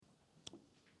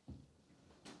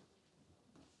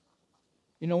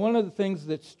You know, one of the things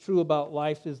that's true about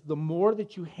life is the more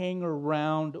that you hang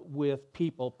around with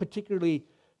people, particularly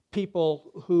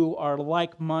people who are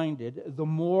like-minded, the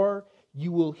more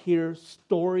you will hear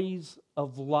stories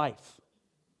of life.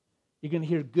 You're going to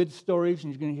hear good stories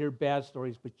and you're going to hear bad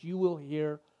stories, but you will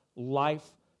hear life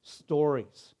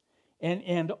stories.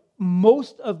 And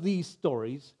most of these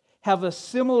stories have a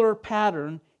similar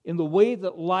pattern in the way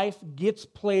that life gets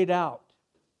played out.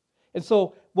 And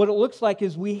so what it looks like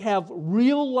is we have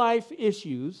real life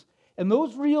issues, and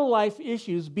those real life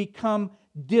issues become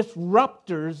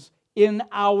disruptors in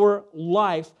our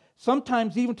life,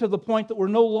 sometimes even to the point that we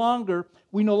no longer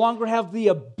have the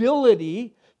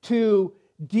ability to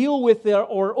deal with it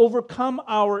or overcome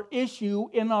our issue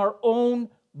in our own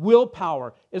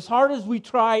willpower. As hard as we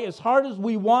try, as hard as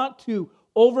we want to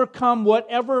overcome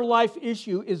whatever life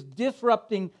issue is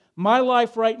disrupting my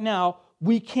life right now,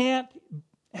 we just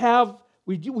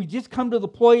come to the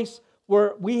place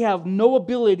where we have no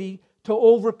ability to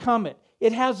overcome it.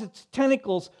 It has its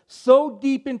tentacles so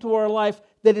deep into our life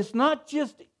that it's not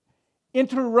just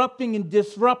interrupting and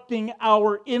disrupting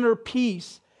our inner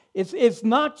peace. It's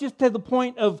not just to the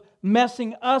point of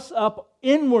messing us up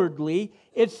inwardly.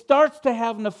 It starts to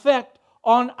have an effect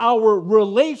on our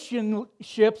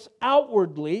relationships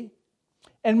outwardly,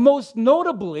 and most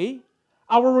notably,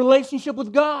 our relationship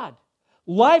with God.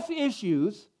 Life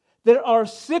issues that are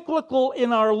cyclical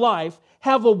in our life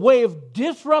have a way of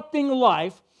disrupting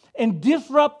life and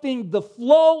disrupting the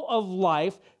flow of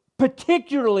life,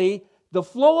 particularly the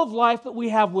flow of life that we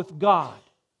have with God.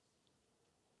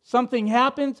 Something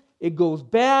happens, it goes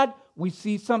bad, we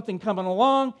see something coming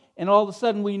along, and all of a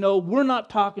sudden we know we're not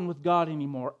talking with God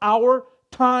anymore. Our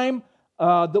time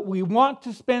that we want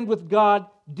to spend with God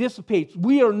dissipates.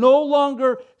 We are no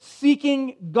longer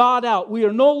seeking God out. We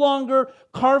are no longer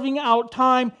carving out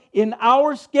time in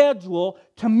our schedule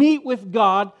to meet with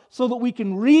God so that we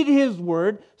can read His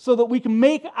Word, so that we can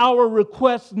make our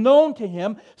requests known to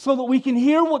Him, so that we can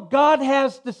hear what God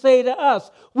has to say to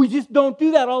us. We just don't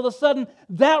do that. All of a sudden,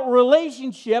 that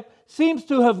relationship seems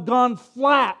to have gone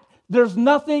flat. There's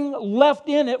nothing left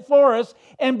in it for us.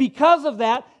 And because of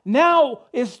that, now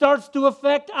it starts to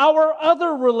affect our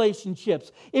other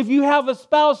relationships. If you have a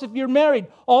spouse, if you're married,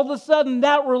 all of a sudden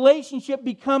that relationship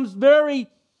becomes very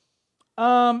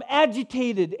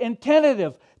agitated and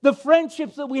tentative. The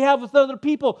friendships that we have with other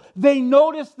people, they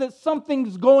notice that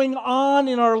something's going on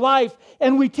in our life,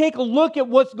 and we take a look at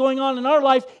what's going on in our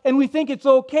life, and we think it's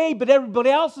okay, but everybody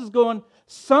else is going,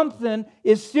 something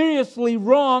is seriously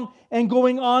wrong and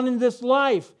going on in this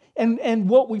life. And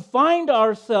what we find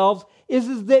ourselves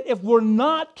is that if we're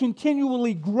not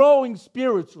continually growing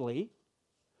spiritually,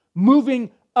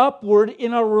 moving upward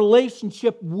in our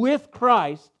relationship with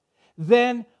Christ,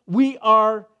 then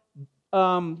we're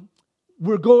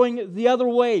going the other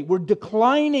way. We're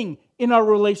declining in our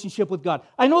relationship with God.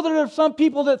 I know that there are some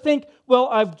people that think, well,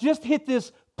 I've just hit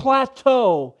this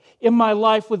plateau in my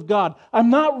life with God.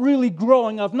 I'm not really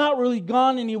growing. I've not really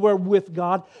gone anywhere with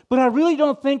God, but I really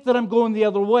don't think that I'm going the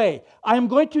other way. I'm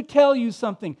going to tell you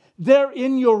something. There,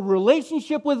 in your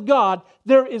relationship with God,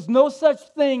 there is no such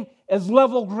thing as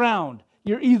level ground.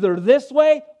 You're either this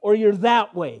way or you're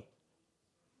that way.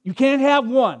 You can't have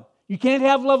one. You can't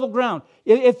have level ground.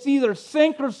 It's either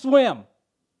sink or swim.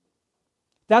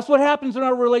 That's what happens in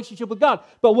our relationship with God.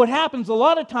 But what happens a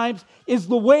lot of times is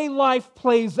the way life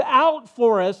plays out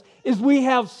for us is we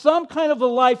have some kind of a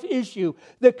life issue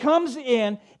that comes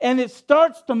in and it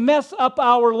starts to mess up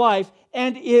our life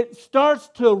and it starts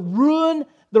to ruin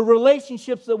the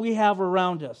relationships that we have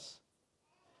around us.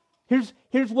 Here's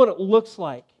what it looks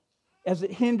like as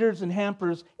it hinders and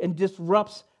hampers and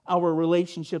disrupts our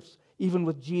relationships even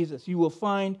with Jesus. You will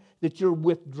find that you're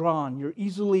withdrawn, you're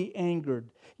easily angered,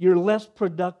 you're less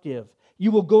productive.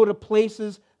 You will go to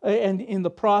places and in the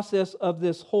process of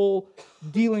this whole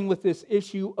dealing with this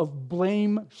issue of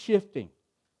blame shifting.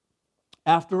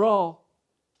 After all,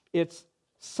 it's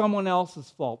someone else's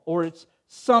fault or it's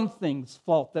something's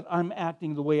fault that I'm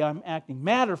acting the way I'm acting.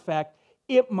 Matter of fact,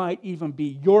 it might even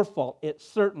be your fault. It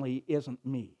certainly isn't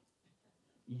me.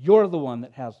 You're the one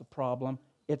that has the problem.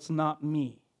 It's not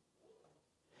me.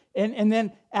 And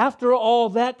then after all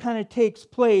that kind of takes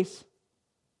place,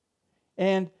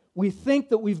 and we think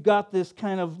that we've got this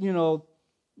kind of,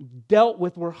 dealt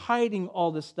with, we're hiding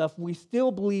all this stuff, we still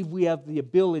believe we have the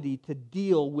ability to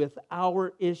deal with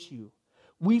our issue.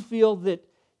 We feel that,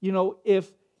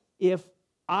 if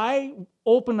I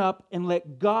open up and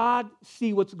let God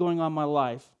see what's going on in my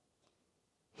life,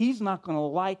 He's not going to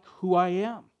like who I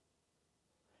am.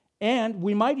 And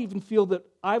we might even feel that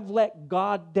I've let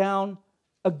God down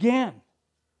again.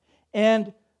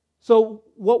 And So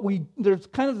there's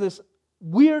kind of this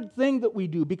weird thing that we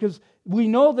do, because we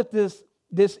know that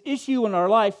this issue in our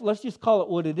life, let's just call it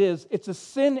what it is. It's a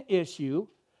sin issue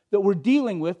that we're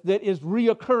dealing with that is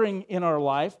reoccurring in our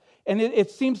life. And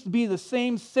it seems to be the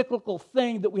same cyclical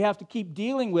thing that we have to keep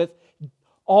dealing with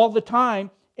all the time.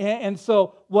 And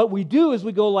so what we do is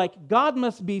we go like, God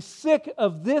must be sick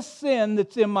of this sin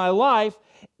that's in my life.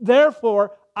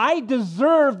 Therefore, I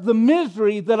deserve the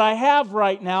misery that I have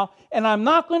right now. And I'm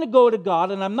not going to go to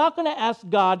God, and I'm not going to ask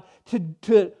God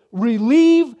to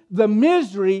relieve the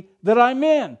misery that I'm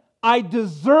in. I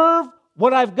deserve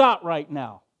what I've got right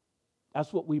now.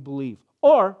 That's what we believe.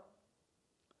 Or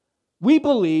we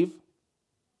believe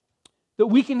that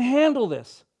we can handle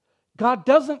this. God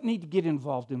doesn't need to get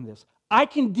involved in this. I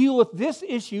can deal with this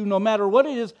issue no matter what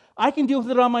it is. I can deal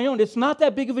with it on my own. It's not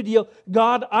that big of a deal.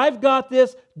 God, I've got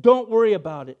this. Don't worry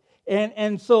about it.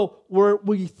 And so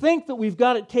we think that we've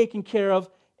got it taken care of,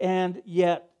 and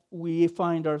yet we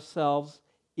find ourselves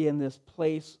in this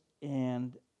place,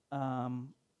 and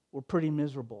we're pretty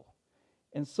miserable.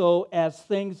 And so as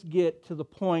things get to the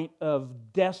point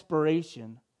of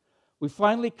desperation, we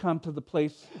finally come to the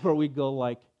place where we go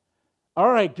like, all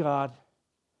right, God,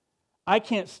 I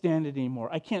can't stand it anymore.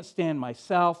 I can't stand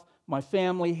myself. My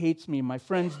family hates me. My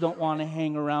friends don't want to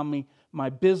hang around me. My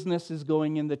business is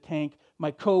going in the tank.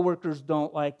 My coworkers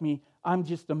don't like me. I'm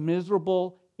just a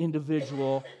miserable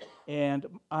individual, and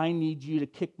I need you to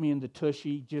kick me in the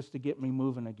tushy just to get me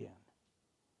moving again.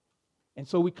 And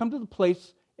so we come to the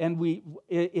place, and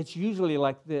it's usually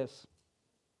like this.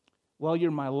 Well,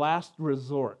 you're my last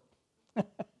resort.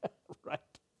 Right?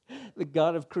 The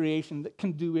God of creation that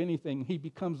can do anything, He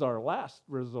becomes our last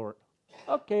resort.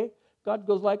 Okay, God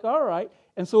goes like, all right.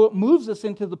 And so it moves us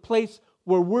into the place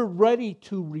where we're ready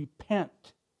to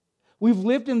repent. We've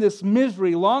lived in this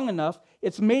misery long enough.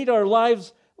 It's made our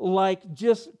lives like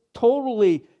just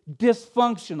totally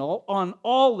dysfunctional on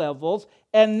all levels.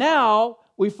 And now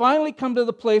we finally come to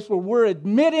the place where we're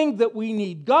admitting that we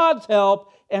need God's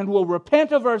help, and we'll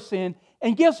repent of our sin.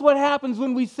 And guess what happens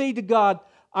when we say to God,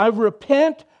 I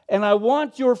repent and I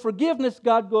want your forgiveness?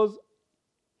 God goes,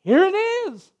 here it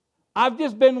is. I've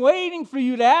just been waiting for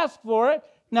you to ask for it.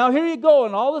 Now here you go.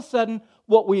 And all of a sudden,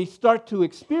 what we start to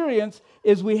experience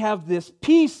is we have this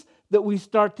peace that we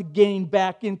start to gain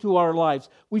back into our lives.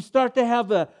 We start to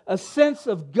have a sense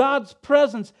of God's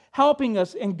presence helping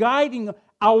us and guiding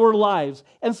our lives.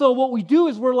 And so what we do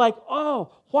is we're like,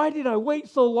 oh, why did I wait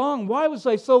so long? Why was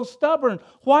I so stubborn?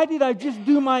 Why did I just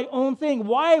do my own thing?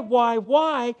 Why,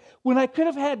 when I could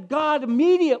have had God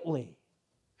immediately?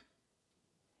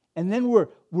 And then we're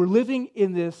living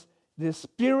in this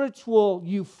spiritual,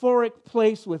 euphoric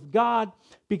place with God,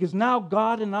 because now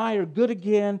God and I are good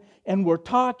again, and we're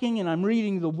talking, and I'm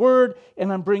reading the Word,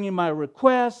 and I'm bringing my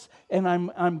requests, and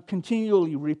I'm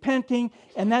continually repenting,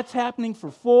 and that's happening for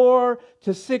 4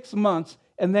 to 6 months,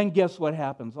 and then guess what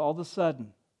happens? All of a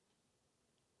sudden,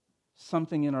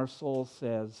 something in our soul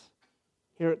says,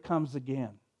 here it comes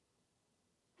again.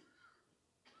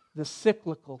 The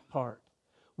cyclical part.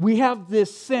 We have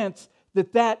this sense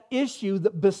that issue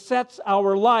that besets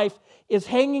our life is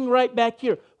hanging right back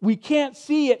here. We can't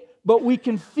see it, but we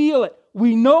can feel it.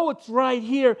 We know it's right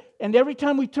here, and every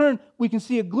time we turn, we can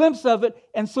see a glimpse of it,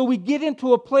 and so we get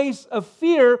into a place of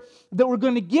fear that we're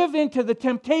going to give in to the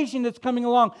temptation that's coming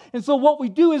along. And so what we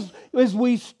do is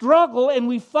we struggle, and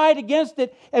we fight against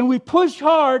it, and we push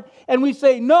hard, and we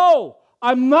say, no,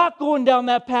 I'm not going down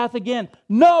that path again.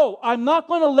 No, I'm not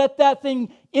going to let that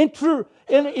thing intrude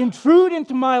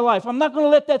into my life. I'm not going to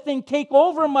let that thing take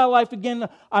over my life again.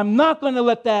 I'm not going to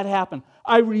let that happen.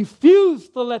 I refuse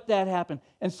to let that happen.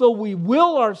 And so we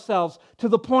will ourselves to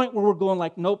the point where we're going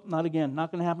like, nope, not again,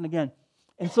 not going to happen again.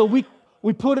 And so we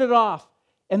put it off.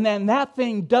 And then that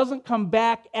thing doesn't come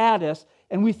back at us,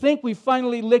 and we think we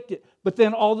finally licked it. But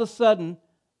then all of a sudden,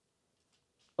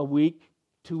 a week,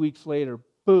 2 weeks later,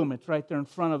 boom, it's right there in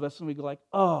front of us, and we go like,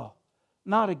 oh,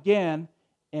 not again.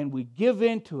 And we give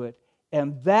into it,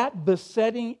 and that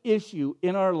besetting issue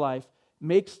in our life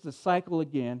makes the cycle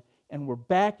again, and we're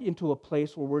back into a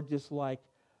place where we're just like,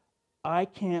 I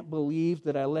can't believe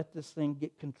that I let this thing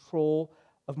get control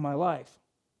of my life.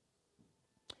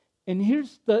 And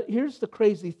here's the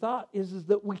crazy thought, is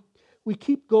that we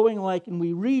keep going like, and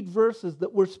we read verses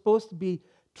that we're supposed to be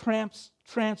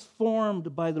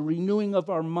transformed by the renewing of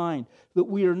our mind, that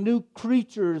we are new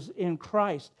creatures in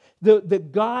Christ,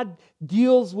 that God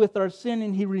deals with our sin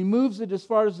and He removes it as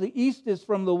far as the east is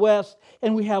from the west.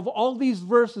 And we have all these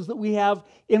verses that we have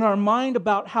in our mind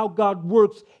about how God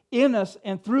works in us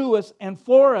and through us and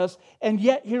for us. And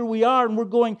yet here we are and we're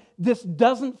going, this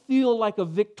doesn't feel like a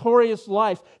victorious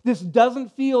life. This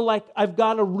doesn't feel like I've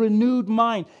got a renewed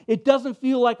mind. It doesn't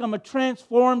feel like I'm a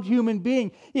transformed human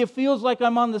being. It feels like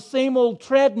I'm on the same old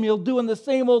treadmill doing the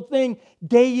same old thing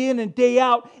day in and day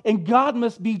out. And God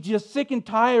must be just sick and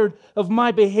tired of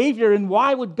my behavior. And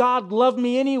why would God love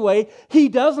me anyway? He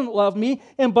doesn't love me.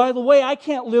 And by the way, I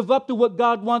can't live up to what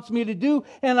God wants me to do.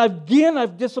 And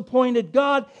I've disappointed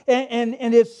God. And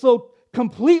it's so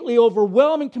completely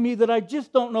overwhelming to me that I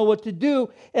just don't know what to do.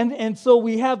 And so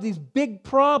we have these big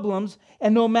problems,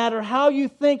 and no matter how you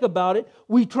think about it,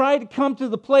 we try to come to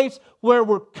the place where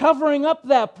we're covering up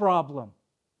that problem.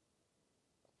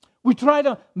 We try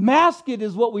to mask it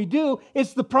is what we do.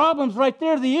 It's the problems right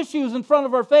there, the issues in front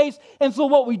of our face. And so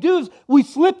what we do is we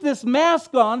slip this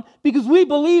mask on because we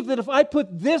believe that if I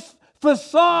put this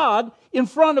facade in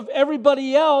front of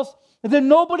everybody else, then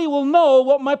nobody will know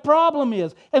what my problem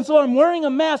is. And so I'm wearing a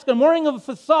mask, I'm wearing a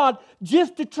facade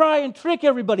just to try and trick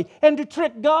everybody and to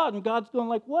trick God. And God's going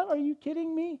like, what, are you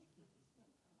kidding me?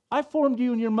 I formed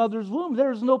you in your mother's womb.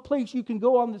 There is no place you can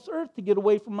go on this earth to get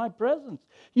away from my presence.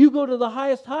 You go to the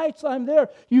highest heights, I'm there.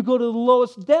 You go to the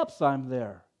lowest depths, I'm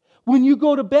there. When you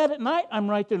go to bed at night, I'm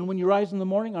right there. And when you rise in the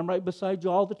morning, I'm right beside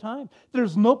you all the time.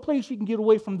 There's no place you can get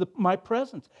away from my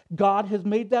presence. God has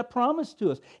made that promise to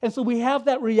us. And so we have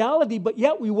that reality, but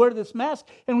yet we wear this mask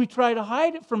and we try to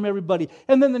hide it from everybody.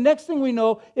 And then the next thing we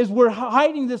know is we're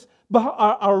hiding this,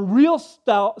 our real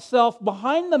self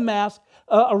behind the mask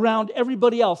around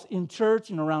everybody else in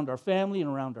church and around our family and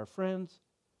around our friends.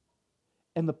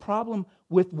 And the problem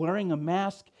with wearing a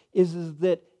mask is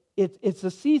that it's a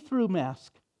see-through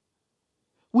mask.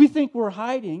 We think we're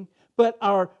hiding, but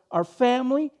our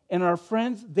family and our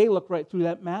friends, they look right through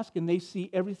that mask and they see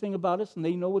everything about us and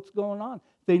they know what's going on.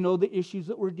 They know the issues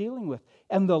that we're dealing with.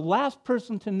 And the last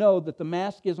person to know that the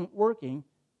mask isn't working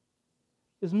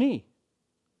is me.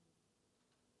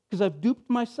 Because I've duped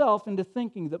myself into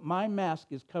thinking that my mask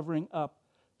is covering up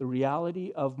the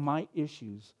reality of my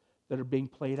issues that are being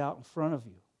played out in front of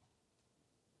you.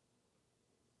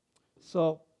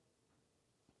 So,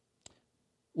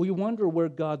 we wonder where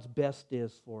God's best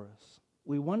is for us.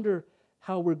 We wonder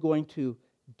how we're going to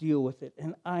deal with it.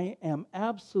 And I am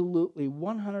absolutely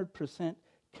 100%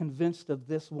 convinced of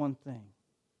this one thing,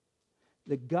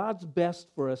 that God's best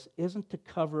for us isn't to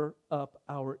cover up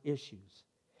our issues.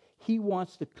 He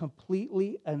wants to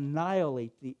completely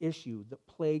annihilate the issue that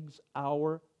plagues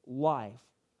our life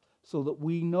so that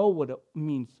we know what it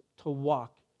means to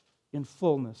walk in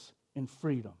fullness, in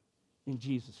freedom, in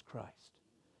Jesus Christ.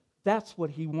 That's what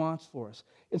He wants for us.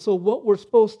 And so what we're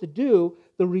supposed to do,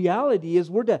 the reality is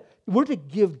we're to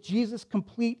give Jesus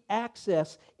complete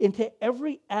access into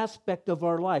every aspect of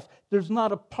our life. There's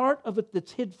not a part of it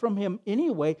that's hid from Him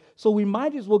anyway, so we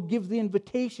might as well give the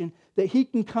invitation that He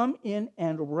can come in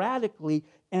and radically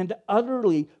and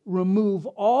utterly remove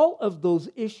all of those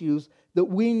issues that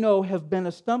we know have been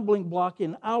a stumbling block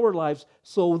in our lives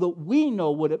so that we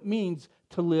know what it means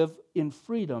to live in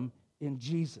freedom in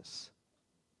Jesus.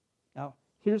 Now,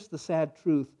 here's the sad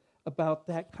truth about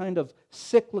that kind of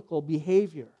cyclical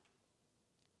behavior.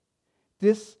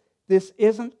 This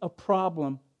isn't a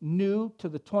problem new to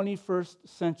the 21st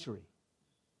century.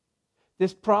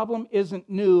 This problem isn't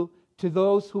new to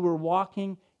those who are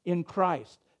walking in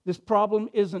Christ. This problem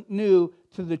isn't new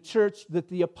to the church that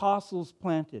the apostles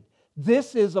planted.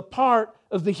 This is a part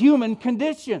of the human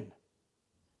condition.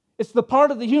 It's the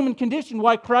part of the human condition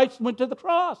why Christ went to the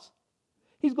cross.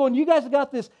 He's going, you guys have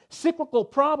got this cyclical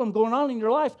problem going on in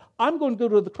your life. I'm going to go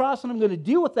to the cross and I'm going to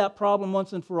deal with that problem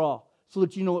once and for all so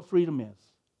that you know what freedom is.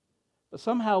 But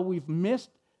somehow we've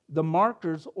missed the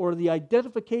markers or the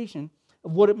identification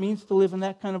of what it means to live in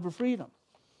that kind of a freedom.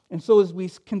 And so as we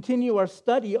continue our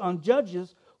study on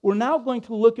Judges, we're now going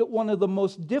to look at one of the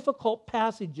most difficult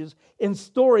passages and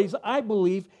stories, I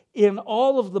believe, in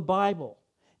all of the Bible.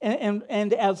 And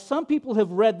as some people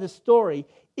have read this story,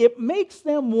 it makes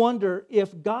them wonder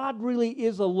if God really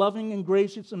is a loving and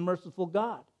gracious and merciful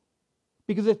God.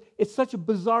 Because it's such a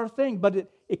bizarre thing, but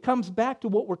it comes back to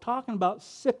what we're talking about,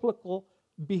 cyclical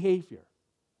behavior.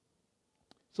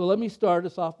 So let me start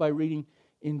us off by reading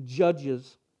in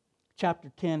Judges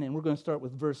chapter 10, and we're going to start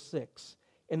with verse 6.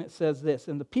 And it says this,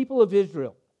 "And the people of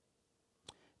Israel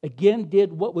again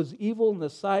did what was evil in the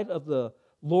sight of the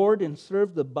Lord and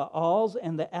served the Baals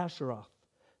and the Asheroth.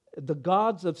 the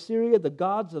gods of Syria, the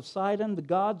gods of Sidon, the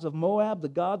gods of Moab, the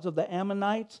gods of the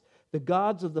Ammonites, the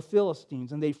gods of the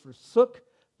Philistines. And they forsook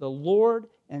the Lord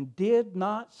and did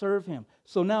not serve him.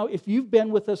 So now, if you've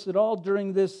been with us at all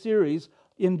during this series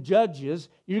in Judges,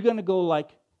 you're going to go like,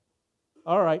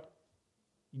 all right,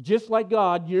 just like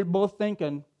God, you're both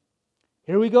thinking,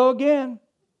 here we go again.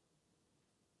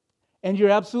 And you're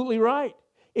absolutely right.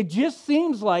 It just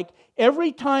seems like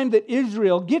every time that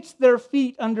Israel gets their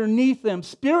feet underneath them,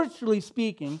 spiritually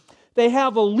speaking, they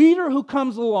have a leader who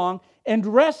comes along and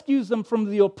rescues them from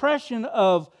the oppression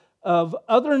of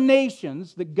other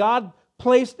nations that God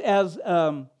placed as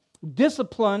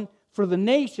discipline for the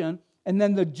nation, and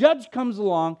then the judge comes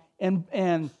along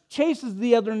and chases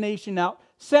the other nation out,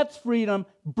 sets freedom,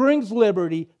 brings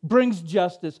liberty, brings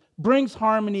justice, brings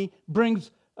harmony,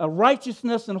 brings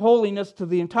righteousness and holiness to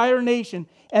the entire nation.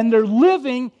 And they're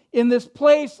living in this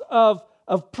place of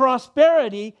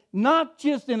prosperity, not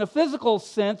just in a physical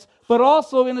sense, but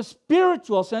also in a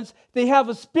spiritual sense. They have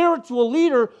a spiritual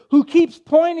leader who keeps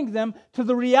pointing them to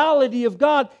the reality of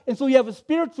God. And so you have a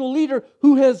spiritual leader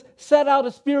who has set out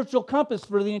a spiritual compass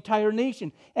for the entire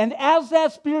nation. And as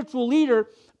that spiritual leader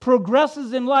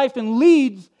progresses in life and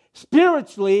leads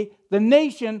spiritually, the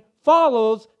nation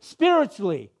follows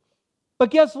spiritually. But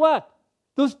guess what?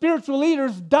 Those spiritual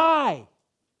leaders die.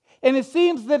 And it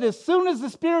seems that as soon as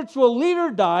the spiritual leader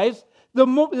dies,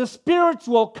 the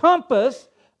spiritual compass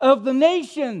of the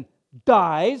nation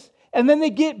dies. And then they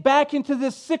get back into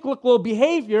this cyclical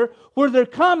behavior where they're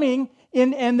coming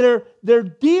in and they're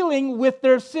dealing with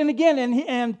their sin again.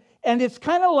 And it's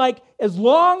kind of like, as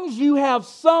long as you have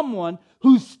someone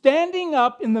who's standing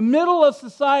up in the middle of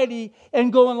society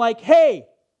and going like, hey,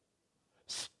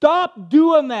 stop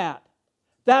doing that.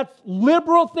 That's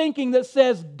liberal thinking that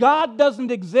says God doesn't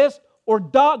exist or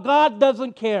God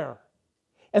doesn't care.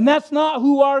 And that's not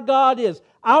who our God is.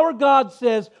 Our God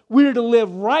says we're to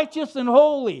live righteous and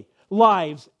holy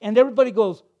lives. And everybody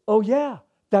goes, oh yeah,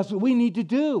 that's what we need to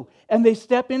do. And they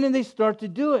step in and they start to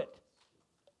do it.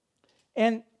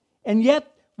 And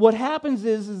yet what happens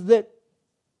is that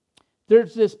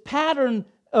there's this pattern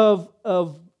of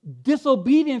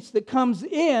disobedience that comes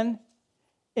in.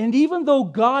 And even though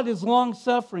God is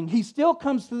long-suffering, He still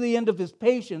comes to the end of His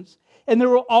patience, and there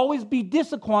will always be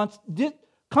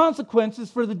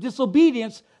consequences for the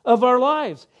disobedience of our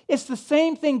lives. It's the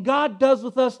same thing God does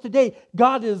with us today.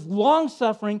 God is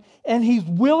long-suffering, and He's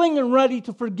willing and ready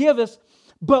to forgive us,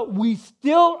 but we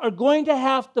still are going to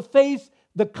have to face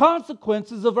the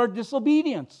consequences of our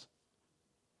disobedience.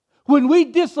 When we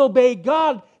disobey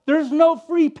God, there's no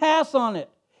free pass on it.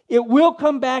 It will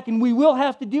come back, and we will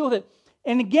have to deal with it.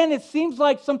 And again, it seems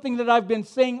like something that I've been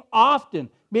saying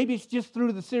often. Maybe it's just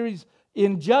through the series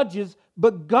in Judges,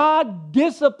 but God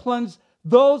disciplines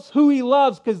those who He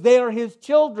loves because they are His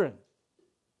children.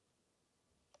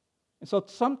 And so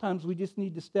sometimes we just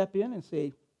need to step in and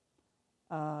say,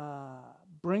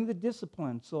 bring the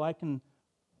discipline so I can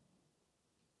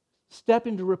step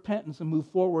into repentance and move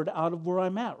forward out of where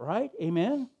I'm at, right?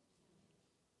 Amen?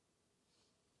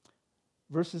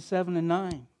 Verses 7 and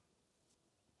 9.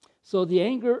 So the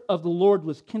anger of the Lord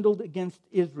was kindled against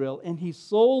Israel, and He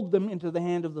sold them into the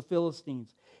hand of the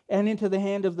Philistines and into the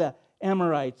hand of the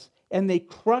Amorites, and they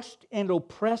crushed and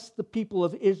oppressed the people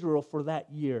of Israel for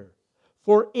that year.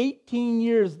 For 18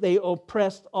 years they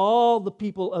oppressed all the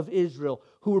people of Israel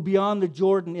who were beyond the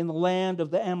Jordan in the land of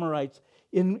the Amorites,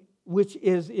 which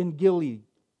is in Gilead.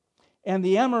 And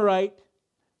the Amorite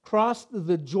crossed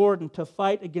the Jordan to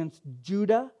fight against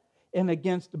Judah and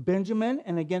against Benjamin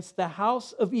and against the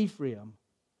house of Ephraim,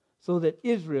 so that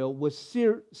Israel was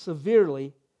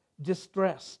severely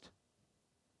distressed.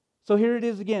 So here it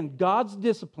is again, God's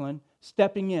discipline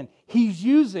stepping in. He's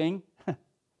using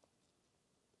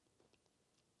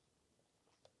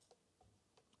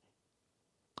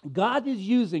God is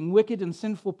using wicked and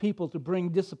sinful people to bring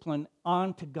discipline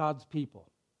onto God's people.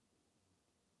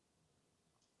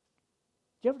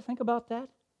 Do you ever think about that?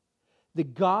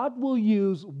 That God will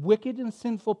use wicked and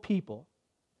sinful people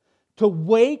to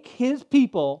wake His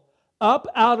people up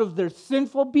out of their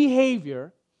sinful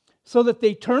behavior so that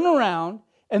they turn around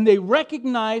and they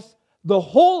recognize the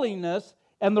holiness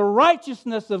and the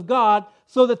righteousness of God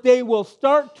so that they will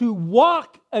start to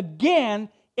walk again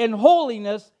in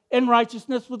holiness and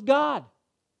righteousness with God.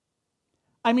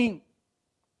 I mean,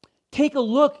 take a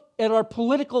look at our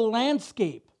political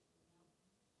landscape.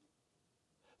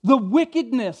 The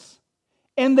wickedness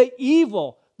and the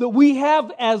evil that we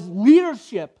have as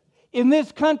leadership in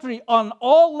this country on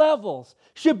all levels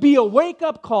should be a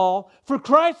wake-up call for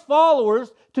Christ's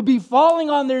followers to be falling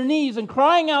on their knees and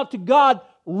crying out to God,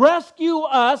 rescue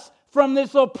us from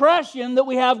this oppression that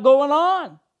we have going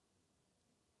on.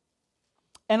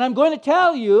 And I'm going to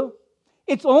tell you,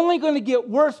 it's only going to get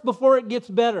worse before it gets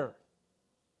better.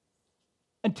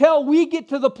 Until we get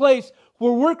to the place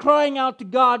where we're crying out to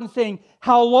God and saying,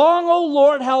 how long, O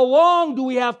Lord, how long do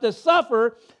we have to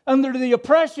suffer under the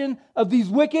oppression of these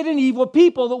wicked and evil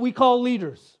people that we call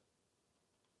leaders?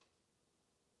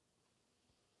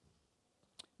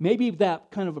 Maybe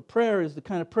that kind of a prayer is the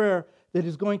kind of prayer that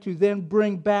is going to then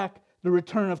bring back the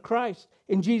return of Christ.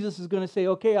 And Jesus is going to say,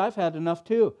 okay, I've had enough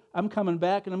too. I'm coming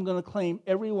back and I'm going to claim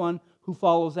everyone who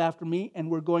follows after me, and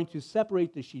we're going to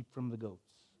separate the sheep from the goats.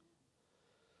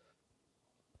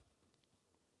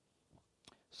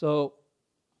 So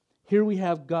here we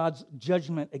have God's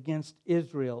judgment against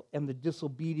Israel and the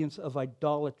disobedience of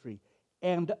idolatry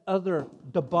and other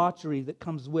debauchery that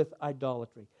comes with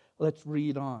idolatry. Let's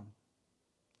read on.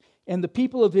 And the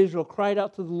people of Israel cried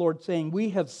out to the Lord, saying, we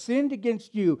have sinned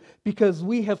against you because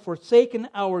we have forsaken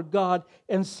our God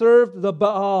and served the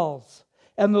Baals.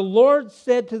 And the Lord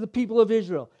said to the people of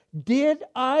Israel, did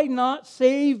I not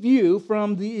save you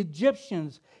from the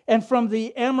Egyptians and from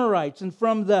the Amorites and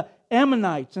from the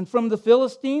Ammonites and from the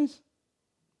Philistines,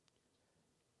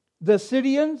 the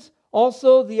Syrians,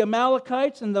 also the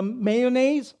Amalekites and the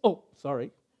Maonites,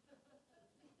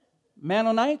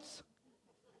 Mannonites,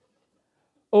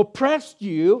 oppressed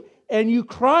you, and you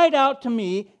cried out to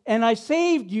me, and I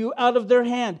saved you out of their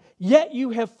hand. Yet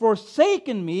you have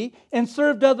forsaken me and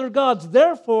served other gods.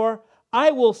 Therefore,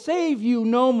 I will save you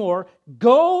no more.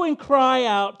 Go and cry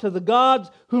out to the gods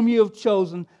whom you have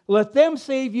chosen. Let them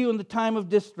save you in the time of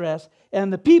distress.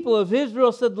 And the people of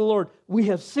Israel said to the Lord, we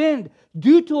have sinned.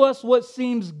 Do to us what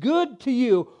seems good to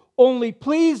you. Only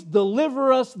please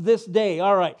deliver us this day.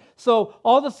 All right. So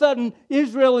all of a sudden,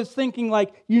 Israel is thinking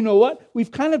like, you know what? We've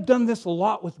kind of done this a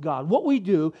lot with God. What we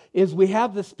do is we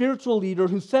have the spiritual leader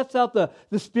who sets out the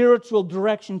spiritual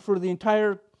direction for the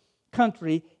entire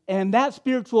country. And that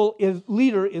spiritual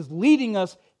leader is leading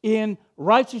us in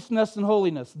righteousness and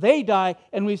holiness. They die,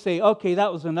 and we say, okay,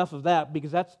 that was enough of that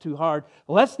because that's too hard.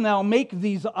 Let's now make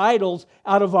these idols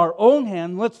out of our own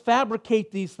hand. Let's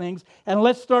fabricate these things, and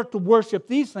let's start to worship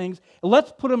these things.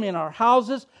 Let's put them in our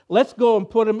houses. Let's go and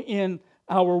put them in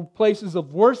our places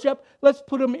of worship. Let's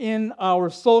put them in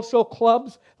our social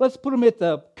clubs. Let's put them at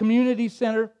the community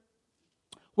center,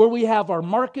 where we have our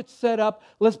markets set up.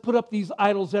 Let's put up these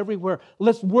idols everywhere.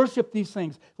 Let's worship these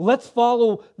things. Let's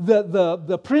follow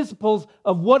the principles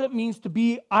of what it means to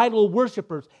be idol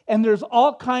worshipers. And there's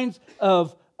all kinds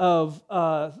of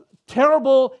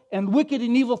terrible and wicked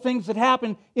and evil things that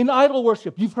happen in idol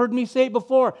worship. You've heard me say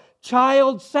before,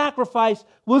 child sacrifice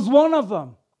was one of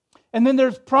them. And then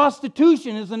there's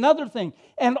prostitution is another thing.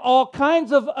 And all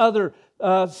kinds of other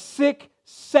sick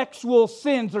sexual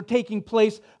sins are taking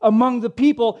place among the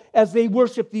people as they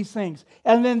worship these things.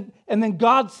 And then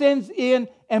God sends in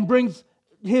and brings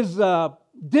His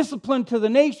discipline to the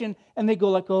nation, and they go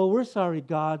like, oh, we're sorry,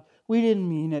 God. We didn't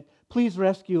mean it. Please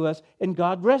rescue us. And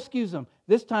God rescues them.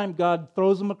 This time, God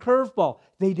throws them a curveball.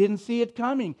 They didn't see it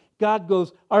coming. God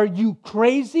goes, are you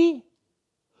crazy?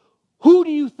 Who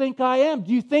do you think I am?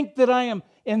 Do you think that I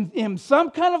am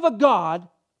some kind of a God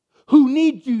who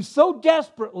needs you so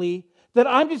desperately that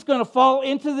I'm just going to fall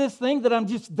into this thing, that I'm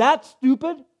just that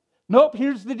stupid? Nope,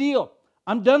 here's the deal.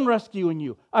 I'm done rescuing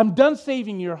you. I'm done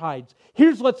saving your hides.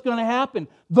 Here's what's going to happen.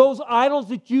 Those idols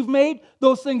that you've made,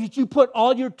 those things that you put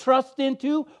all your trust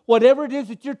into, whatever it is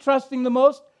that you're trusting the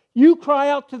most, you cry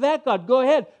out to that God. Go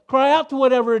ahead. Cry out to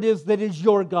whatever it is that is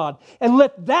your God. And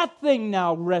let that thing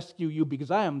now rescue you,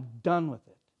 because I am done with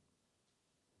it.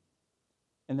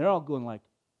 And they're all going like,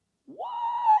 what?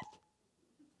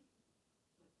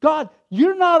 God,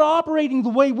 you're not operating the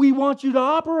way we want you to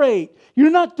operate. You're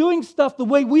not doing stuff the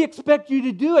way we expect you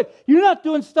to do it. You're not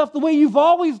doing stuff the way you've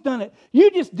always done it.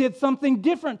 You just did something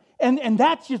different. And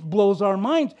that just blows our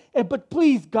minds. But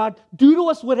please, God, do to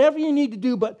us whatever you need to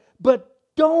do. But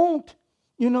don't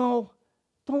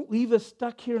leave us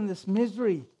stuck here in this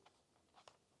misery.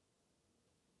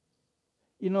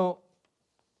 You know,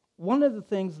 one of the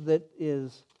things that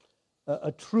is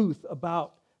a truth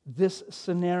about this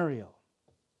scenario,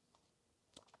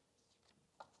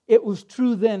 it was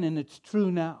true then and it's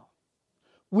true now.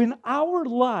 When our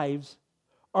lives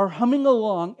are humming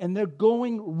along and they're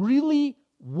going really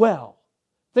well,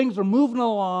 things are moving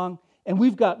along and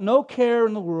we've got no care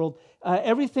in the world,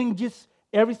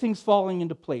 everything's falling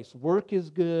into place. Work is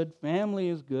good, family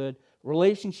is good,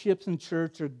 relationships in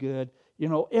church are good. You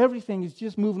know, everything is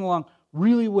just moving along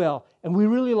really well. And we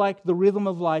really like the rhythm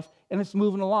of life, and it's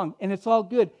moving along, and it's all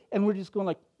good. And we're just going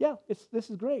like, yeah, this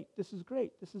is great, this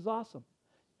is awesome.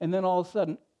 And then all of a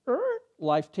sudden,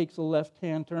 life takes a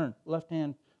left-hand turn.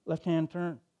 Left-hand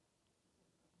turn.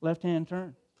 Left-hand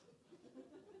turn.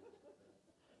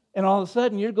 And all of a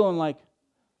sudden, you're going like,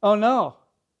 oh no,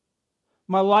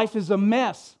 my life is a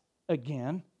mess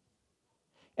again.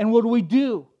 And what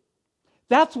do?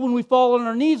 That's when we fall on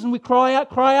our knees and we cry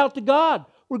out to God.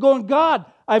 We're going, God,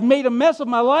 I've made a mess of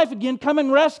my life again. Come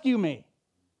and rescue me.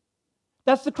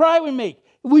 That's the cry we make.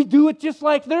 We do it just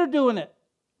like they're doing it.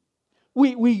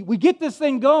 We get this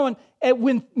thing going, and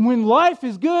when life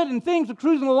is good and things are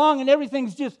cruising along and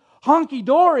everything's just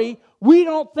honky-dory, we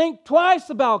don't think twice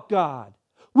about God.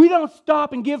 We don't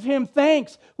stop and give Him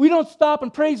thanks. We don't stop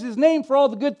and praise His name for all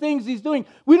the good things He's doing.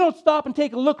 We don't stop and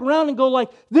take a look around and go like,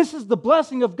 this is the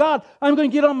blessing of God. I'm going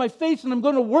to get on my face and I'm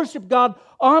going to worship God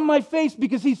on my face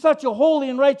because He's such a holy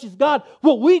and righteous God.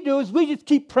 What we do is we just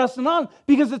keep pressing on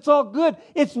because it's all good.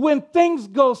 It's when things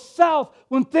go south,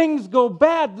 when things go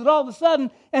bad, that all of a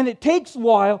sudden, and it takes a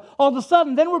while, all of a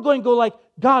sudden, then we're going to go like,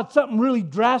 God, something really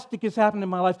drastic has happened in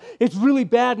my life. It's really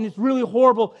bad and it's really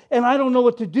horrible and I don't know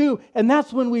what to do. And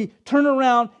that's when we turn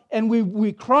around and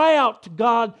we cry out to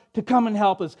God to come and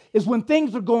help us, is when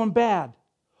things are going bad.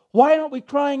 Why aren't we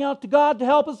crying out to God to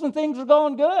help us when things are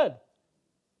going good?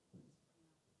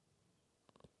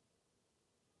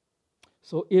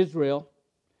 So Israel,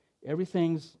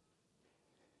 everything's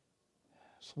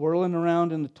swirling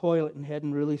around in the toilet and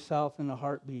heading really south in a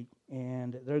heartbeat.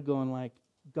 And they're going like,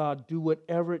 God, do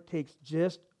whatever it takes.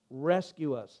 Just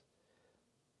rescue us.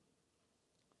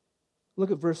 Look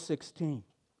at verse 16.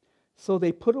 So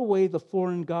they put away the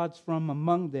foreign gods from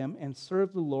among them and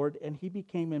served the Lord, and He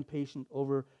became impatient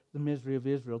over the misery of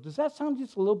Israel. Does that sound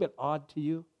just a little bit odd to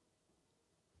you?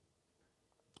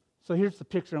 So here's the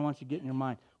picture I want you to get in your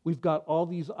mind. We've got all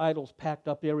these idols packed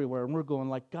up everywhere, and we're going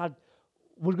like, God,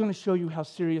 we're going to show you how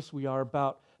serious we are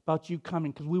about you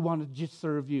coming because we want to just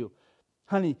serve you.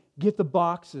 Honey, get the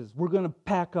boxes. We're going to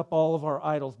pack up all of our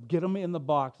idols. Get them in the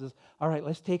boxes. All right,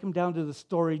 let's take them down to the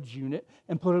storage unit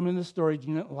and put them in the storage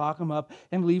unit, lock them up,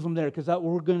 and leave them there because that's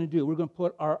what we're going to do. We're going to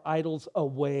put our idols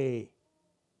away.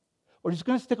 We're just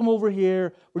going to stick them over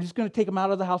here. We're just going to take them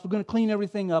out of the house. We're going to clean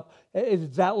everything up.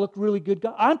 Does that look really good?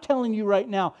 I'm telling you right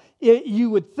now, you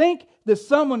would think that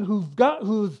someone who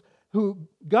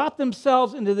got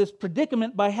themselves into this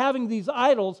predicament by having these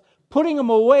idols, putting them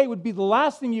away would be the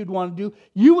last thing you'd want to do.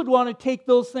 You would want to take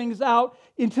those things out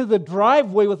into the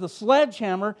driveway with a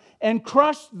sledgehammer and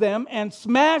crush them and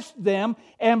smash them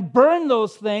and burn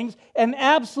those things and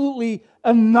absolutely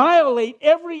annihilate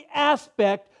every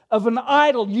aspect of an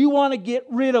idol. You want to get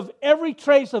rid of every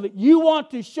trace of it. You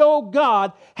want to show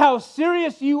God how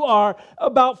serious you are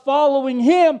about following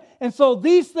Him. And so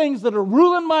these things that are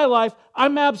ruling my life,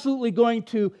 I'm absolutely going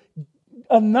to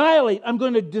annihilate. I'm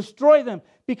going to destroy them.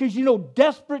 Because,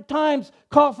 desperate times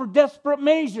call for desperate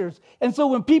measures. And so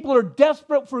when people are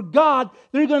desperate for God,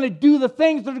 they're going to do the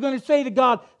things that are going to say to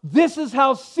God, this is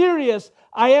how serious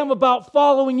I am about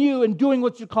following you and doing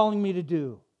what you're calling me to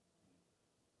do.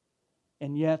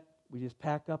 And yet, we just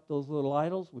pack up those little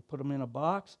idols, we put them in a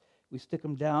box, we stick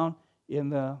them down in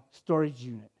the storage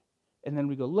unit. And then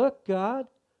we go, look, God,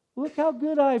 look how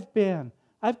good I've been.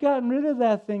 I've gotten rid of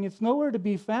that thing. It's nowhere to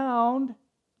be found.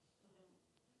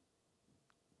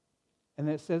 And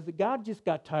it says that God just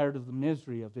got tired of the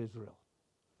misery of Israel.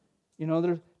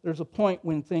 There's a point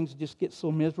when things just get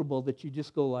so miserable that you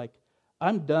just go like,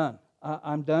 I'm done.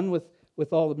 I'm done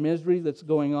with all the misery that's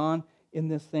going on in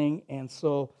this thing, and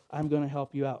so I'm going to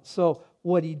help you out. So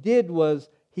what He did was,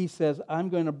 He says, I'm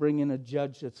going to bring in a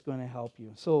judge that's going to help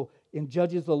you. So in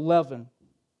Judges 11,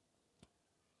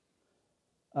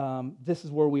 this is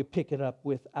where we pick it up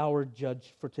with our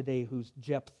judge for today, who's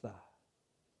Jephthah.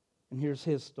 And here's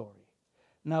his story.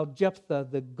 Now Jephthah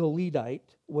the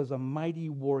Gileadite was a mighty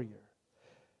warrior,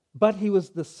 but he was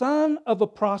the son of a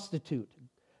prostitute.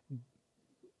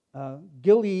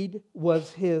 Gilead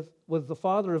was the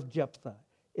father of Jephthah,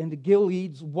 and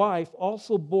Gilead's wife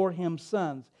also bore him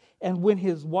sons. And when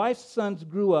his wife's sons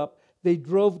grew up, they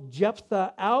drove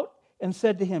Jephthah out and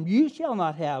said to him, you shall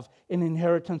not have an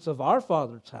inheritance of our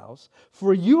father's house,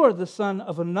 for you are the son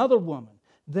of another woman.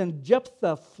 Then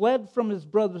Jephthah fled from his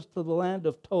brothers to the land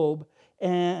of Tob,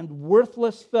 and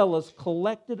worthless fellows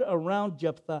collected around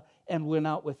Jephthah and went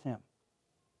out with him.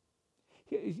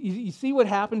 You see what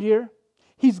happened here?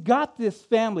 He's got this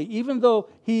family, even though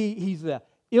he's an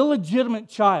illegitimate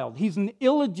child. He's an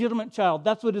illegitimate child.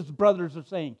 That's what his brothers are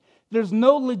saying. There's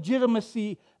no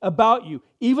legitimacy about you.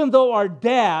 Even though our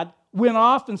dad went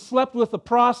off and slept with a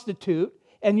prostitute,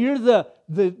 and you're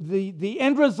the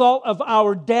end result of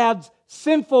our dad's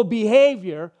sinful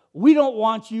behavior, we don't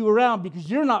want you around because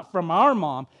you're not from our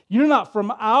mom. You're not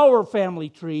from our family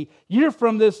tree. You're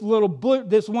from this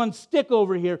this one stick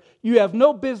over here. You have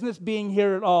no business being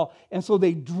here at all. And so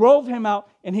they drove him out,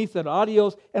 and he said,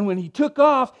 adios. And when he took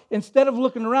off, instead of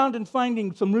looking around and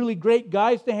finding some really great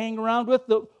guys to hang around with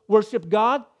that worship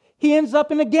God, he ends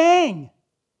up in a gang.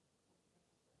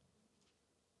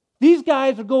 These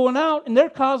guys are going out, and they're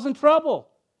causing trouble.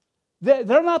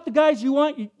 They're not the guys you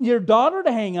want your daughter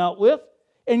to hang out with.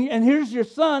 And here's your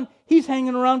son. He's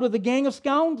hanging around with a gang of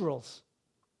scoundrels.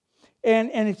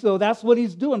 And so that's what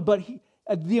he's doing. But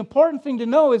the important thing to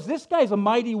know is this guy's a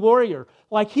mighty warrior.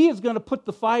 Like he is going to put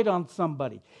the fight on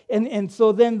somebody. And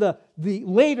so then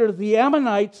later the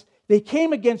Ammonites, they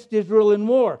came against Israel in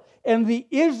war. And the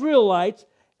Israelites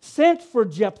sent for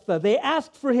Jephthah. They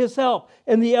asked for his help.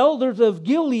 And the elders of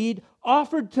Gilead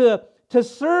offered to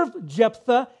serve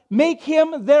Jephthah, make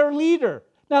him their leader.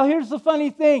 Now here's the funny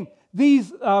thing.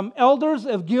 These elders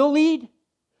of Gilead,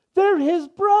 they're his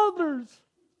brothers.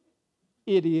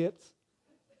 Idiots.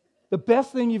 The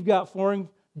best thing you've got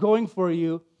going for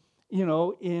you,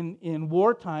 in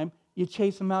wartime, you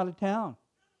chase them out of town.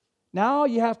 Now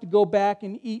you have to go back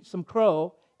and eat some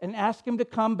crow and ask him to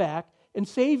come back and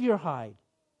save your hide.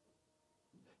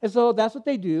 And so that's what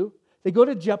they do. They go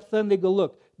to Jephthah and they go,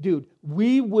 look, dude,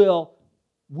 we'll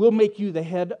make you the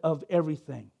head of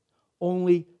everything.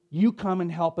 Only you come and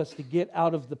help us to get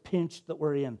out of the pinch that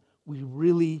we're in. We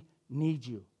really need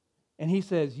you. And he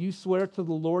says, you swear to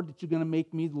the Lord that you're going to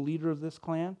make me the leader of this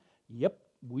clan? Yep,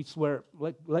 we swear.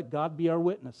 Let God be our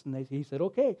witness. And he said,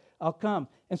 okay, I'll come.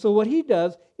 And so what he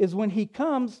does is when he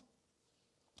comes,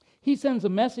 he sends a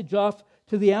message off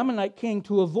to the Ammonite king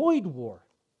to avoid war.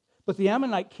 But the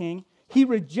Ammonite king, he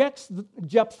rejects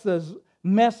Jephthah's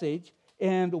message,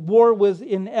 and war was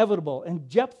inevitable. And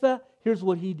Jephthah, here's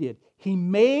what he did. He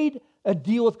made a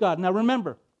deal with God. Now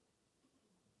remember,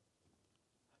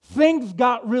 things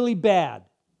got really bad.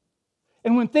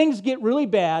 And when things get really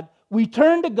bad, we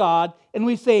turn to God and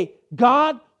we say,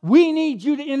 God, we need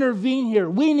you to intervene here.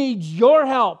 We need your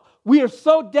help. We are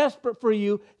so desperate for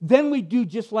you. Then we do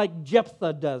just like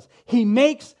Jephthah does. He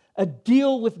makes a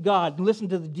deal with God. And listen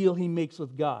to the deal he makes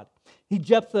with God.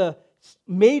 Jephthah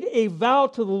made a vow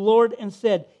to the Lord and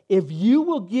said, if you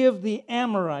will give the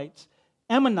Ammonites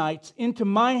into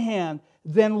my hand,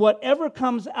 then whatever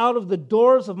comes out of the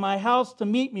doors of my house to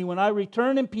meet me when I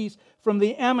return in peace from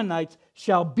the Ammonites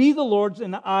shall be the Lord's,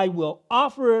 and I will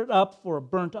offer it up for a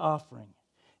burnt offering.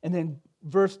 And then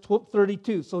verse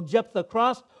 32. So Jephthah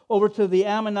crossed over to the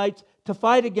Ammonites to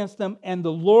fight against them, and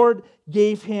the Lord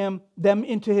gave them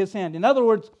into his hand. In other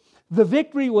words, the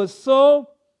victory was so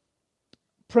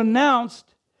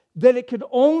pronounced that it could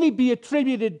only be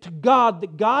attributed to God,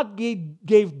 that God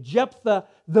gave Jephthah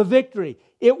the victory.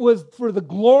 It was for the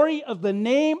glory of the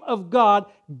name of God.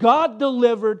 God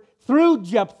delivered through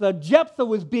Jephthah. Jephthah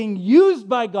was being used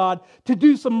by God to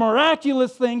do some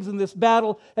miraculous things in this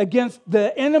battle against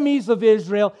the enemies of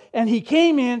Israel. And he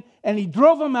came in and he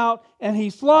drove them out and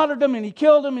he slaughtered them and he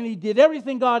killed them and he did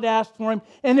everything God asked for him.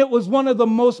 And it was one of the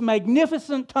most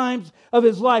magnificent times of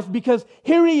his life, because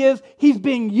here he is, he's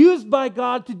being used by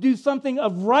God to do something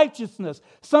of righteousness,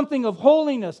 something of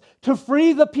holiness, to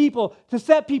free the people, to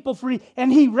set people free.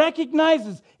 And he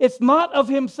recognizes it's not of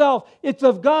himself, it's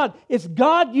of God. It's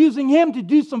God using him to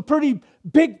do some pretty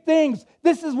big things.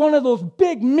 This is one of those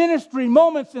big ministry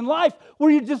moments in life where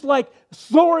you're just like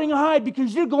soaring high,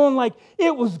 because you're going like,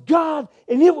 it was God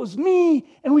and it was me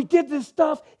and we did this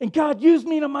stuff and God used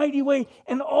me in a mighty way,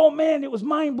 and oh man, it was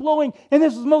mind-blowing, and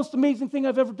this is the most amazing thing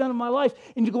I've ever done in my life.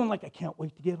 And you're going like, I can't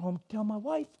wait to get home to tell my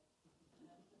wife.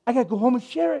 I got to go home and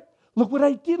share it. Look what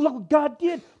I did. Look what God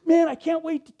did. Man, I can't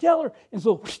wait to tell her. And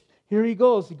so here he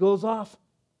goes. He goes off.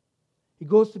 He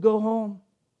goes to go home.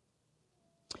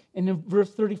 And in verse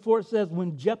 34 it says,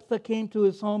 when Jephthah came to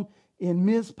his home in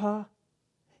Mizpah,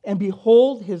 and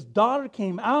behold, his daughter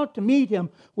came out to meet him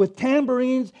with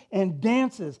tambourines and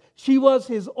dances. She was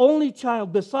his only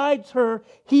child. Besides her,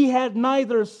 he had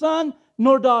neither son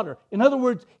nor daughter. In other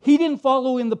words, he didn't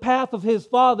follow in the path of his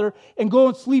father and go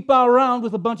and sleep out around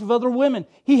with a bunch of other women.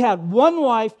 He had one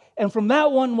wife, and from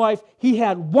that one wife, he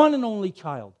had one and only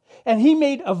child. And he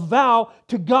made a vow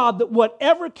to God that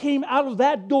whatever came out of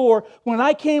that door when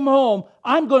I came home,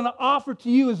 I'm going to offer to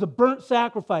you as a burnt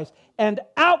sacrifice. And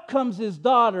out comes his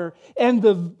daughter, and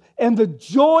the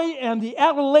joy and the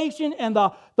adulation and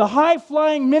the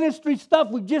high-flying ministry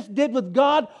stuff we just did with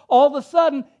God, all of a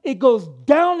sudden it goes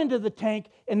down into the tank,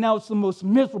 and now it's the most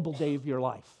miserable day of your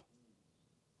life.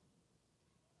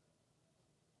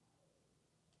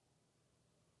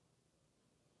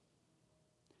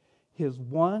 His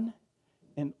one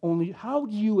And only how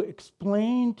do you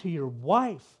explain to your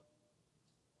wife,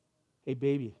 hey,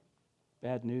 baby,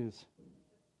 bad news.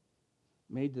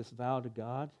 Made this vow to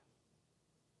God.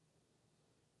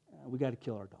 We got to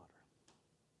kill our daughter.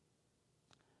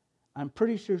 I'm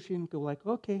pretty sure she didn't go like,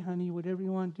 okay, honey, whatever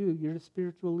you want to do. You're the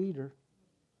spiritual leader.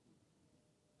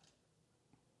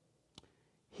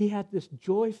 He had this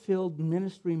joy-filled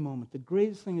ministry moment, the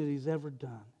greatest thing that he's ever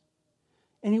done.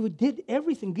 And he did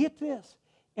everything. Get this.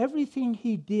 Everything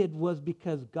he did was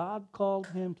because God called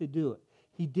him to do it.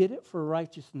 He did it for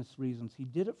righteousness reasons. He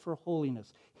did it for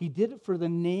holiness. He did it for the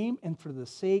name and for the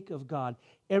sake of God.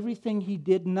 Everything he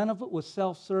did, none of it was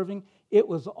self-serving. It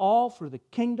was all for the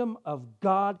kingdom of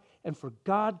God and for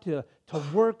God to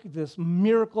work this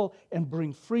miracle and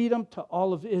bring freedom to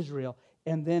all of Israel.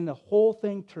 And then the whole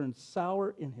thing turned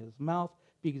sour in his mouth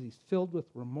because he's filled with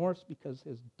remorse because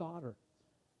his daughter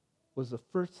was the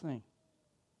first thing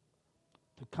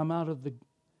to come out of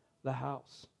the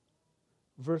house.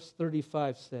 Verse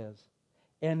 35 says,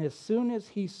 and as soon as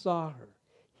he saw her,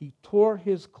 he tore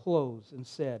his clothes and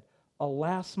said,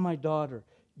 alas, my daughter,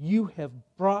 you have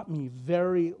brought me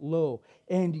very low,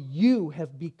 and you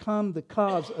have become the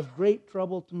cause of great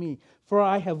trouble to me. For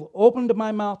I have opened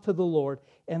my mouth to the Lord,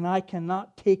 and I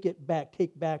cannot take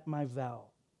back my vow.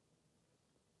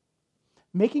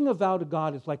 Making a vow to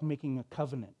God is like making a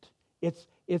covenant. It's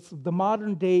the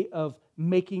modern day of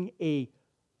making a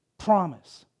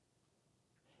promise.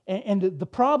 And the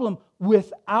problem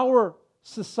with our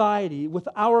society, with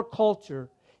our culture,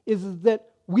 is that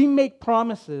we make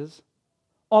promises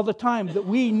all the time that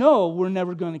we know we're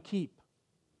never going to keep.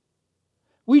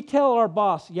 We tell our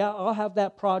boss, yeah, I'll have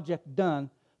that project done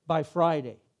by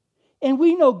Friday. And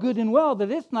we know good and well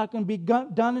that it's not going to be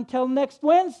done until next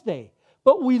Wednesday.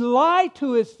 But we lie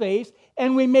to his face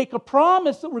and we make a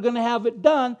promise that we're going to have it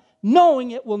done,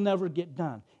 knowing it will never get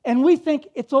done. And we think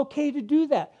it's okay to do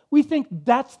that. We think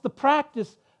that's the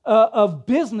practice of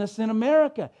business in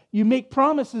America. You make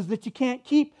promises that you can't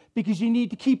keep because you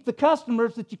need to keep the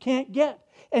customers that you can't get.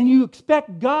 And you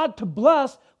expect God to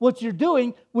bless what you're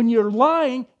doing when you're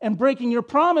lying and breaking your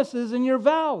promises and your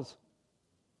vows.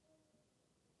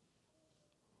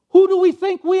 Who do we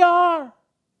think we are?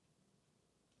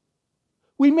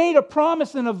 We made a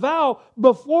promise and a vow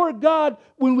before God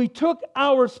when we took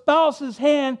our spouse's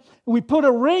hand, we put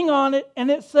a ring on it, and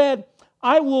it said,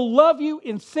 I will love you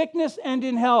in sickness and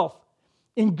in health,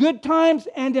 in good times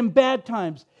and in bad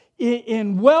times,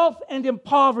 in wealth and in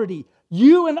poverty.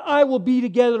 You and I will be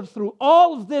together through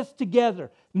all of this together.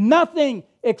 Nothing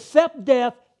except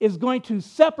death is going to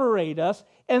separate us.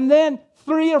 And then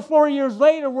 3 or 4 years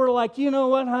later, we're like, you know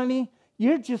what, honey?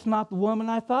 You're just not the woman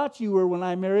I thought you were when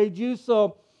I married you.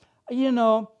 So,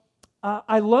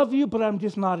 I love you, but I'm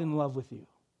just not in love with you.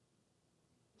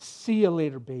 See you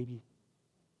later, baby.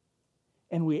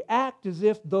 And we act as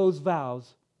if those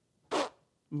vows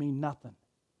mean nothing.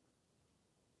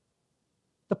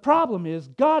 The problem is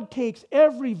God takes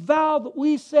every vow that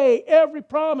we say, every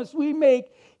promise we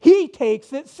make, He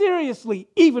takes it seriously,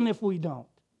 even if we don't.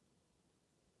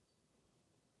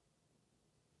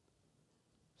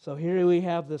 So here we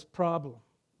have this problem.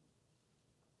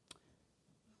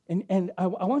 And I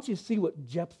want you to see what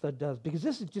Jephthah does, because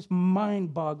this is just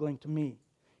mind-boggling to me.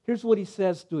 Here's what he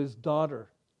says to his daughter.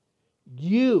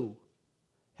 You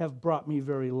have brought me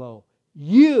very low.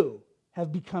 You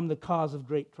have become the cause of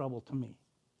great trouble to me.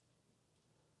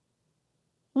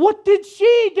 What did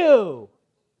she do?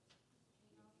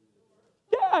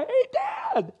 Yeah, hey,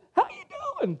 Dad, how you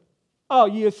doing? Oh,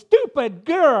 you stupid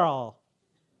girl.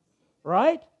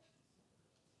 Right?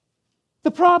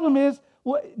 The problem is,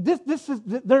 this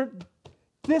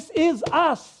is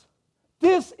us.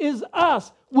 This is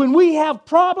us. When we have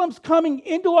problems coming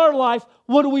into our life,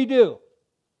 what do?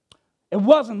 It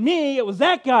wasn't me, it was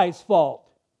that guy's fault.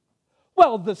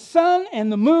 Well, the sun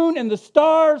and the moon and the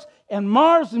stars and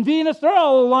Mars and Venus, they're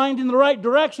all aligned in the right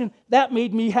direction. That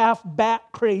made me half bat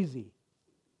crazy.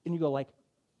 And you go like,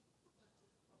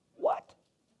 what?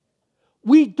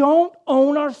 We don't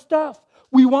own our stuff.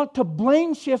 We want to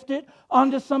blame shift it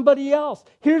onto somebody else.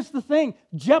 Here's the thing.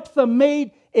 Jephthah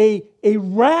made a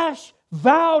rash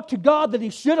vow to God that he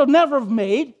should have never have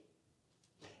made.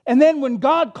 And then when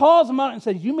God calls him out and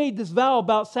says, you made this vow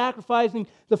about sacrificing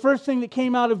the first thing that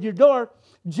came out of your door,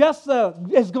 Jephthah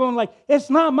is going like, it's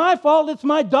not my fault, it's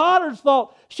my daughter's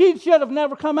fault. She should have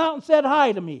never come out and said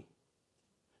hi to me.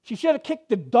 She should have kicked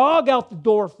the dog out the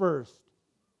door first.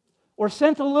 Or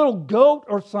sent a little goat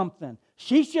or something.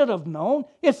 She should have known.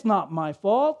 It's not my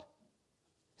fault.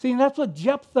 See, that's what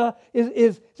Jephthah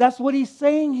is. That's what he's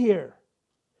saying here.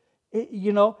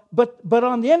 But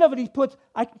on the end of it, he puts,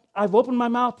 I've opened my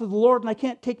mouth to the Lord and I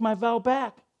can't take my vow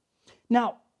back.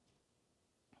 Now,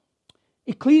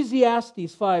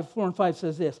 Ecclesiastes 5:4-5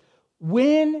 says this: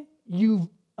 when you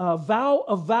vow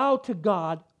a vow to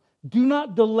God, do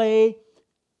not delay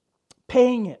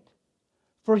paying it,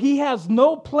 for he has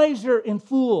no pleasure in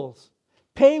fools.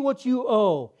 Pay what you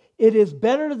owe. It is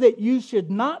better that you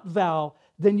should not vow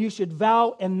than you should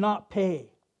vow and not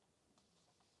pay.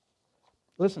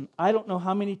 Listen, I don't know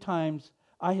how many times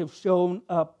I have shown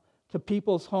up to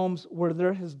people's homes where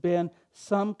there has been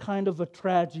some kind of a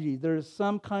tragedy. There is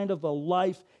some kind of a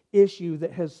life issue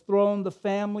that has thrown the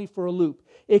family for a loop.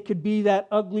 It could be that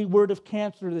ugly word of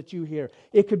cancer that you hear.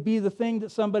 It could be the thing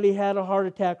that somebody had a heart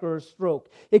attack or a stroke.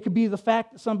 It could be the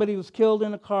fact that somebody was killed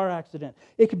in a car accident.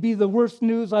 It could be the worst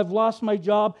news: I've lost my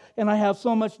job and I have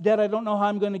so much debt I don't know how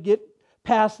I'm going to get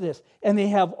past this. And they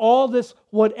have all this,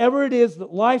 whatever it is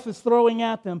that life is throwing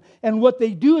at them. And what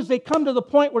they do is they come to the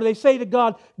point where they say to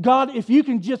God, God, if you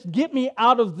can just get me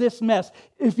out of this mess,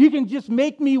 if you can just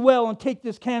make me well and take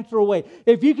this cancer away,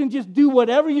 if you can just do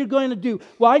whatever you're going to do,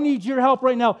 well, I need your help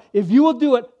right now. If you will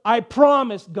do it, I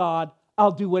promise, God,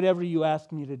 I'll do whatever you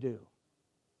ask me to do.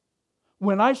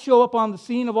 When I show up on the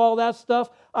scene of all that stuff,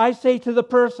 I say to the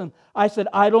person, I said,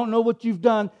 I don't know what you've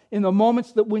done in the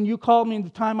moments that when you called me and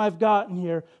the time I've gotten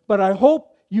here, but I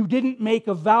hope you didn't make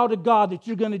a vow to God that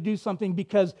you're going to do something,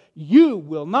 because you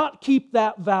will not keep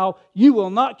that vow, you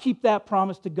will not keep that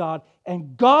promise to God,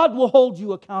 and God will hold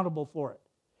you accountable for it.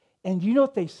 And you know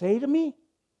what they say to me?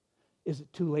 Is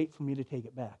it too late for me to take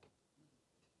it back?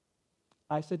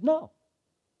 I said, no.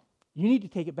 You need to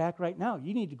take it back right now.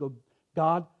 You need to go,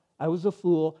 God, I was a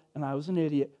fool and I was an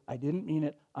idiot. I didn't mean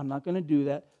it. I'm not going to do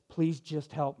that. Please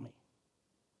just help me.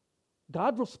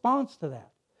 God responds to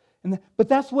that. But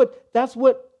that's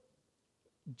what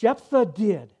Jephthah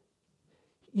did.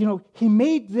 He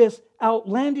made this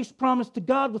outlandish promise to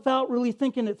God without really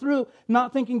thinking it through,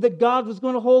 not thinking that God was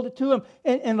going to hold it to him.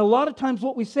 And a lot of times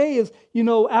what we say is,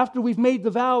 after we've made the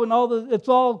vow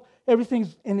and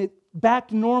everything's back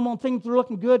to normal and things are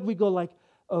looking good, we go like,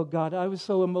 oh God, I was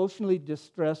so emotionally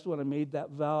distressed when I made that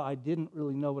vow. I didn't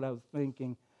really know what I was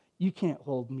thinking. You can't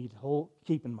hold me to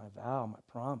keeping my vow, my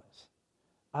promise.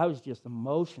 I was just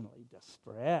emotionally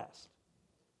distressed.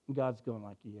 And God's going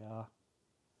like, yeah.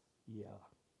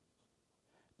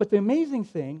 But the amazing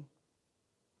thing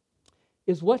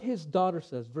is what his daughter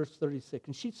says, verse 36.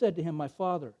 And she said to him, my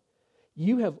father,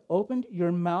 you have opened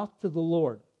your mouth to the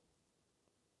Lord.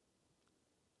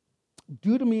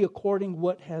 Do to me according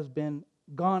what has been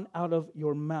gone out of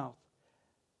your mouth.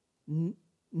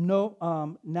 Know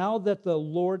that the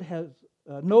Lord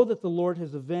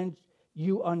has avenged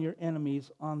you on your enemies,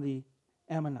 on the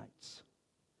Ammonites.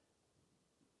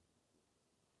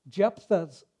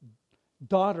 Jephthah's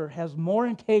daughter has more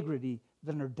integrity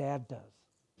than her dad does.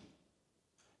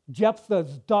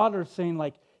 Jephthah's daughter saying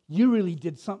like, you really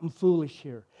did something foolish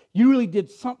here. You really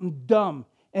did something dumb,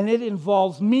 and it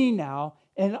involves me now,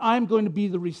 and I'm going to be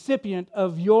the recipient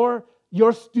of your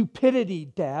stupidity,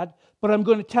 Dad. But I'm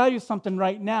going to tell you something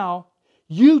right now.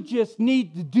 You just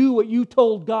need to do what you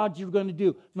told God you're going to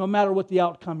do, no matter what the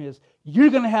outcome is. You're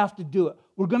going to have to do it.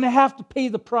 We're going to have to pay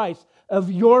the price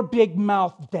of your big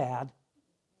mouth, Dad.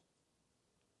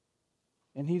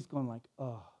 And he's going like,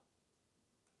 oh.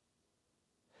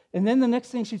 And then the next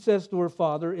thing she says to her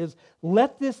father is,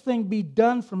 let this thing be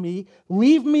done for me.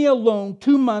 Leave me alone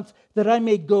 2 months that I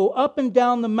may go up and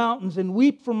down the mountains and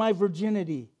weep for my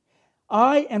virginity,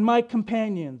 I and my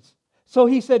companions. So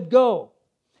he said, go.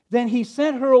 Then he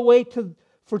sent her away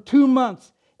for 2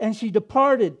 months, and she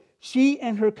departed, she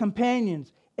and her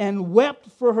companions, and wept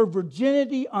for her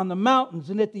virginity on the mountains.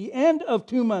 And at the end of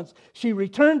 2 months, she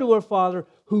returned to her father,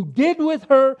 who did with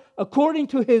her according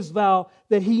to his vow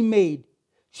that he made.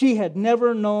 She had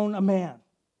never known a man.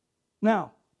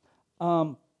 Now,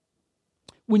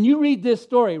 when you read this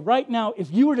story, right now, if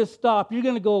you were to stop, you're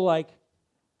going to go like,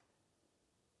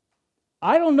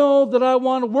 I don't know that I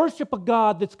want to worship a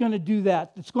God that's going to do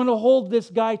that, that's going to hold this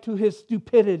guy to his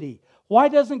stupidity. Why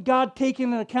doesn't God take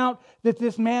into account that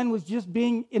this man was just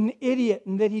being an idiot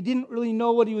and that he didn't really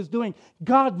know what he was doing?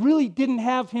 God really didn't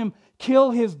have him kill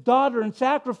his daughter and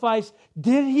sacrifice,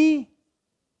 did he?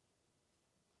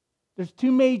 There's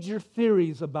two major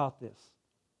theories about this.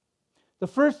 The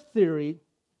first theory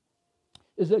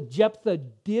is that Jephthah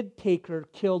did take her,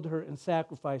 killed her, and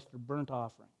sacrificed her burnt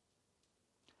offering.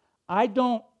 I've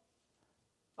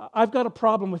got a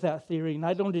problem with that theory, and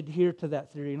I don't adhere to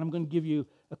that theory, and I'm going to give you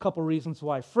a couple reasons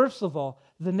why. First of all,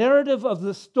 the narrative of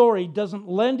the story doesn't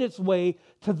lend its way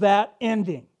to that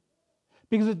ending.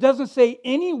 Because it doesn't say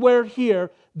anywhere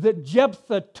here that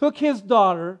Jephthah took his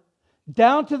daughter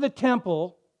down to the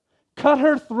temple, cut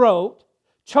her throat,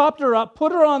 chopped her up,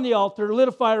 put her on the altar, lit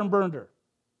a fire, and burned her.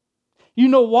 You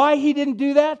know why he didn't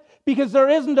do that? Because there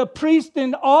isn't a priest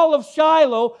in all of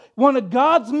Shiloh, one of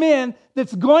God's men,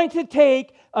 that's going to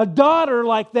take a daughter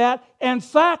like that and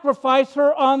sacrifice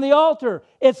her on the altar.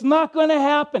 It's not going to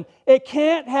happen. It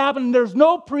can't happen. There's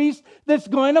no priest that's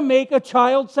going to make a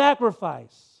child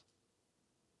sacrifice.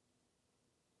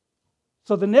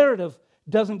 So the narrative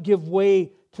doesn't give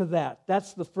way to that.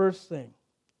 That's the first thing.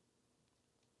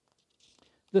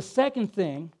 The second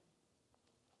thing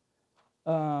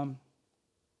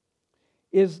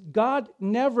is God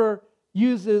never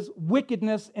uses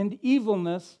wickedness and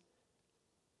evilness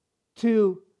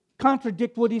to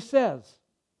contradict what he says.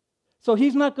 So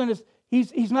he's not going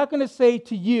to say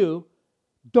to you,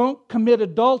 don't commit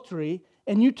adultery,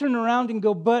 and you turn around and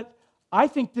go, but I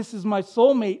think this is my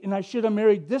soulmate and I should have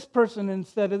married this person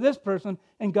instead of this person.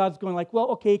 And God's going like, well,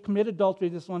 okay, commit adultery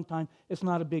this one time. It's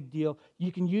not a big deal. You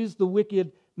can use the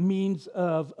wicked means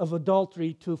of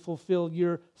adultery to fulfill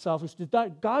your selfish desire.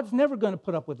 God's never going to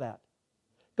put up with that.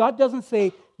 God doesn't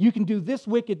say you can do this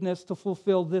wickedness to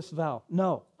fulfill this vow.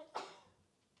 No.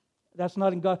 That's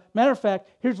not in God. Matter of fact,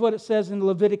 here's what it says in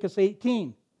Leviticus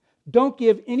 18. Don't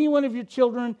give any one of your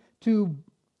children to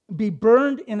be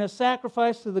burned in a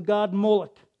sacrifice to the god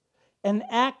Moloch, an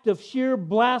act of sheer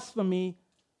blasphemy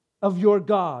of your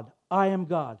God. I am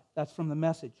God. That's from the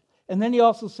Message. And then he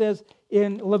also says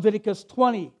in Leviticus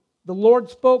 20, the Lord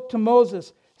spoke to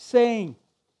Moses, saying,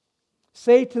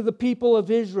 say to the people of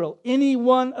Israel, any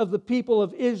one of the people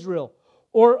of Israel,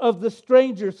 or of the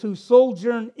strangers who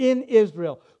sojourn in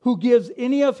Israel, who gives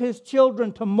any of his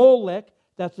children to Molech,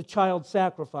 that's a child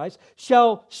sacrifice,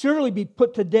 shall surely be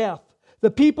put to death.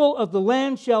 The people of the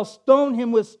land shall stone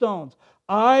him with stones.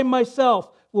 I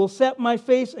myself will set my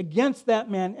face against that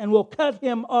man and will cut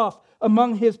him off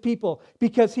among his people,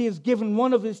 because he has given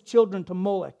one of his children to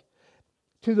Molech,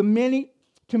 to the many,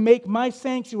 to make my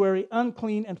sanctuary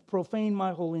unclean and to profane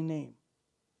my holy name.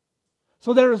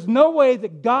 So there is no way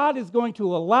that God is going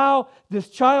to allow this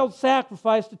child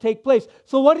sacrifice to take place.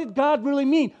 So what did God really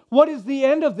mean? What is the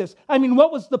end of this? I mean,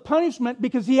 what was the punishment?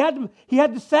 Because he had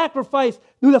to sacrifice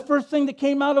the first thing that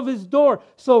came out of his door.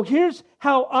 So here's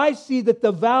how I see that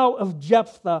the vow of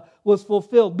Jephthah was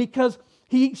fulfilled. Because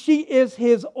she is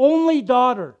his only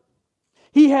daughter.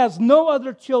 He has no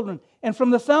other children. And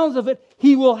from the sounds of it,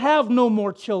 he will have no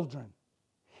more children.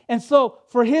 And so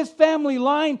for his family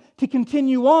line to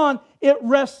continue on, it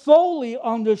rests solely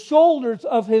on the shoulders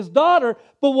of his daughter.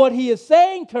 But what he is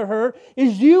saying to her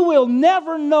is, you will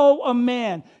never know a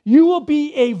man. You will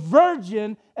be a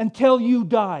virgin until you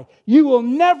die. You will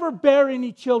never bear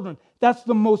any children. That's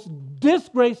the most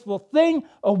disgraceful thing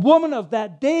a woman of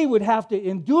that day would have to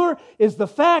endure, is the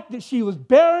fact that she was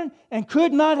barren and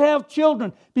could not have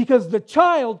children, because the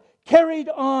child carried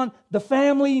on the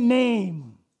family name.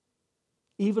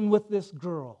 Even with this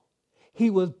girl,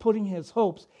 he was putting his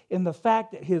hopes in the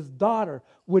fact that his daughter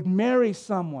would marry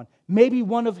someone, maybe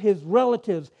one of his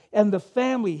relatives, and the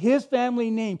family, his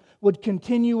family name, would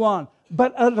continue on.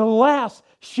 But alas,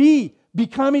 she,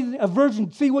 becoming a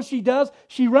virgin, see what she does?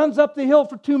 She runs up the hill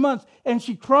for 2 months and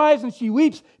she cries and she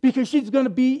weeps because she's going to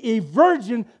be a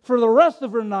virgin for the rest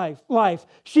of her life.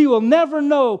 She will never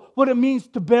know what it means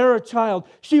to bear a child.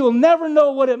 She will never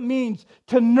know what it means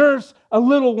to nurse a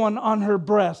little one on her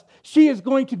breast. She is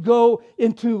going to go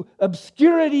into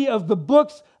obscurity of the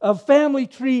books of family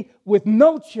tree with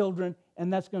no children,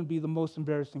 and that's going to be the most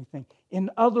embarrassing thing. In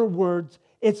other words,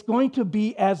 it's going to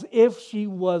be as if she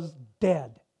was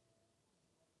dead.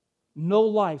 No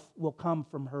life will come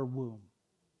from her womb.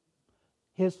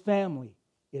 His family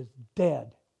is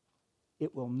dead.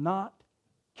 It will not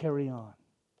carry on.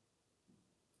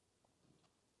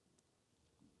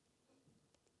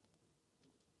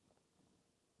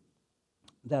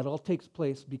 That all takes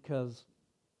place because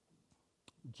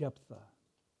Jephthah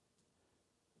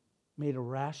made a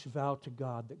rash vow to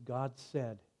God that God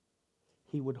said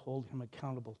he would hold him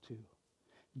accountable to.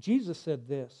 Jesus said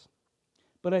this,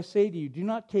 but I say to you, do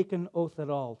not take an oath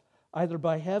at all, either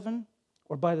by heaven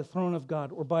or by the throne of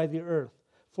God or by the earth,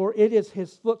 for it is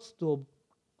his footstool,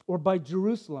 or by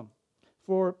Jerusalem,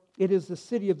 for it is the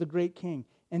city of the great king.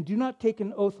 And do not take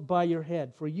an oath by your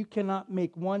head, for you cannot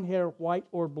make one hair white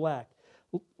or black.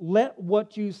 Let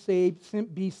what you say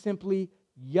be simply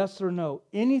yes or no.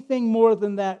 Anything more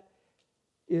than that,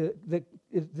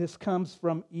 this comes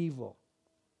from evil.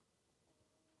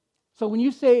 So when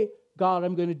you say, God,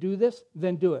 I'm going to do this,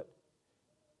 then do it.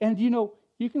 And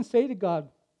you can say to God,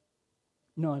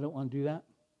 no, I don't want to do that.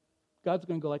 God's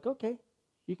going to go like, okay,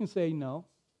 You can say no,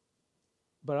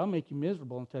 but I'll make you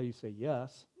miserable until you say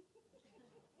yes.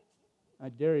 I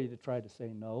dare you to try to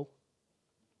say no.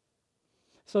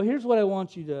 So here's what I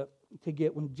want you to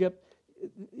get when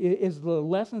is the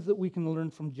lessons that we can learn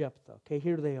from Jephthah. Okay,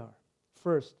 here they are.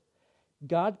 First,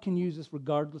 God can use us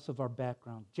regardless of our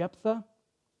background. Jephthah,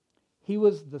 he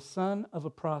was the son of a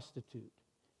prostitute,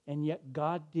 and yet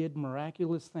God did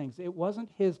miraculous things. It wasn't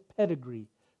his pedigree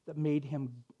that made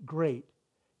him great.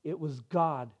 It was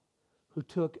God who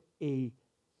took a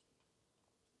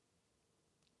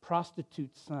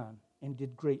prostitute's son and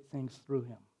did great things through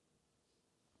him.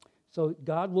 So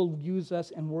God will use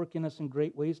us and work in us in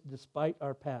great ways despite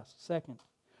our past. Second,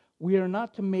 we are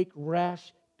not to make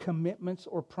rash commitments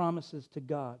or promises to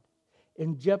God.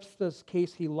 In Jephthah's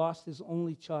case, he lost his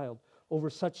only child over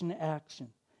such an action.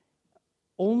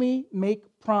 Only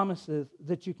make promises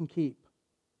that you can keep.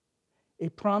 A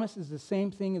promise is the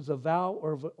same thing as a vow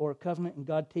or a covenant, and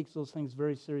God takes those things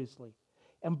very seriously.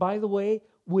 And by the way,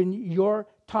 when you're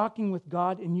talking with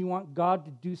God and you want God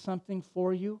to do something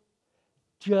for you,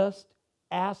 just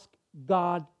ask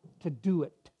God to do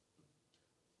it.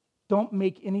 Don't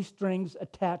make any strings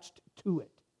attached to it.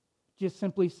 Just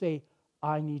simply say,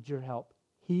 I need your help.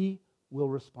 He will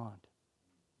respond.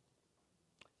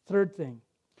 Third thing,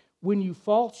 when you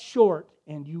fall short,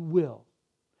 and you will,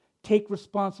 take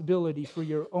responsibility for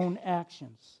your own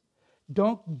actions.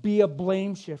 Don't be a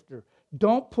blame shifter.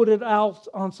 Don't put it out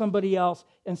on somebody else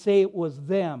and say it was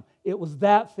them. It was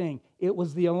that thing. It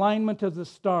was the alignment of the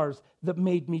stars that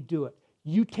made me do it.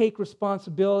 You take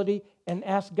responsibility and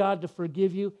ask God to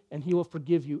forgive you, and He will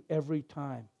forgive you every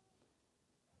time.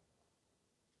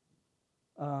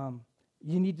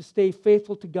 You need to stay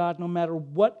faithful to God no matter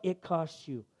what it costs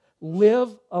you. Live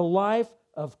a life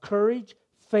of courage,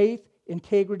 faith,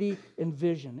 integrity, and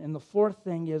vision. And the fourth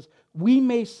thing is, we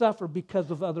may suffer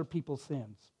because of other people's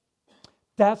sins.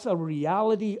 That's a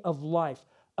reality of life.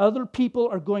 Other people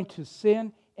are going to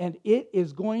sin, and it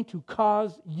is going to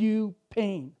cause you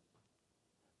pain.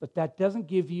 But that doesn't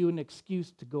give you an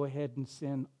excuse to go ahead and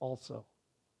sin also.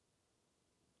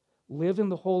 Live in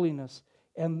the holiness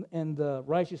and the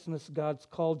righteousness God's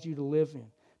called you to live in.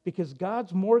 Because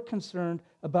God's more concerned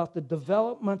about the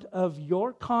development of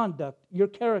your conduct, your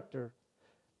character,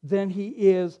 than He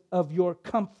is of your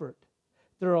comfort.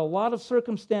 There are a lot of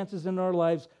circumstances in our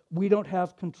lives we don't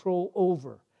have control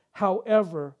over.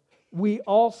 However, we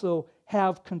also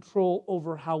have control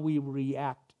over how we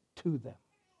react to them.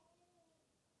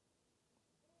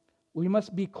 We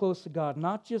must be close to God,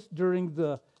 not just during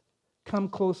the come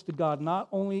close to God, not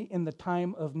only in the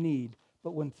time of need,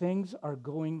 but when things are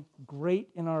going great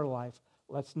in our life.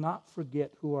 Let's not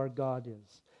forget who our God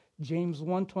is. James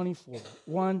 1:24,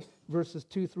 1 verses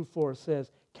 2 through 4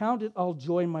 says, "Count it all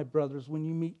joy, my brothers, when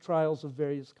you meet trials of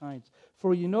various kinds.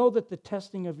 For you know that the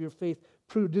testing of your faith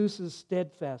produces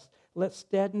steadfast. Let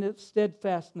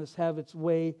steadfastness have its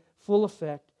way, full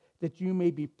effect, that you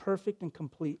may be perfect and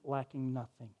complete, lacking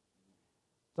nothing."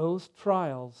 Those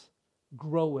trials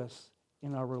grow us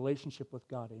in our relationship with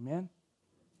God. Amen?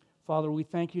 Father, we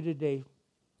thank you today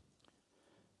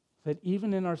that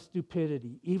even in our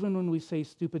stupidity, even when we say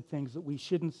stupid things that we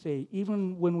shouldn't say,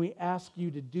 even when we ask you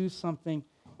to do something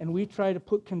and we try to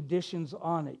put conditions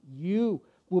on it, you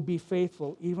will be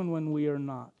faithful even when we are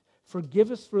not.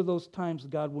 Forgive us for those times,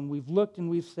 God, when we've looked and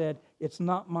we've said, it's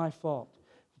not my fault.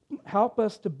 Help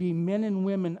us to be men and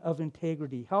women of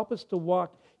integrity. Help us to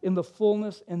walk in the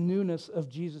fullness and newness of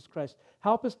Jesus Christ.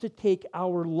 Help us to take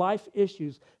our life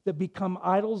issues that become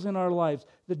idols in our lives,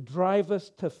 that drive us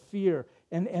to fear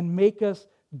and make us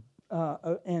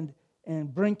and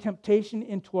bring temptation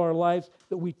into our lives,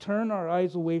 that we turn our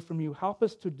eyes away from you. Help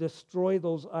us to destroy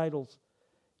those idols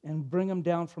and bring them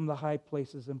down from the high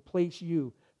places and place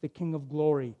you, the King of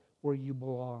glory, where you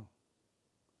belong.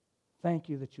 Thank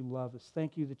you that you love us.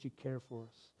 Thank you that you care for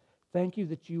us. Thank you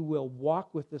that you will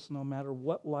walk with us no matter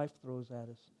what life throws at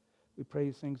us. We pray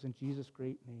these things in Jesus'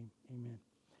 great name. Amen.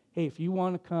 Hey, if you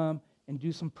want to come and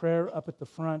do some prayer up at the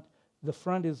front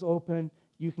is open.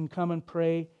 You can come and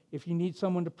pray. If you need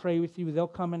someone to pray with you, they'll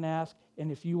come and ask.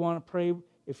 And if you want to pray,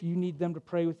 if you need them to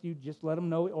pray with you, just let them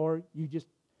know, or you just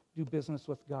do business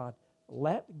with God.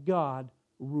 Let God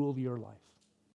rule your life.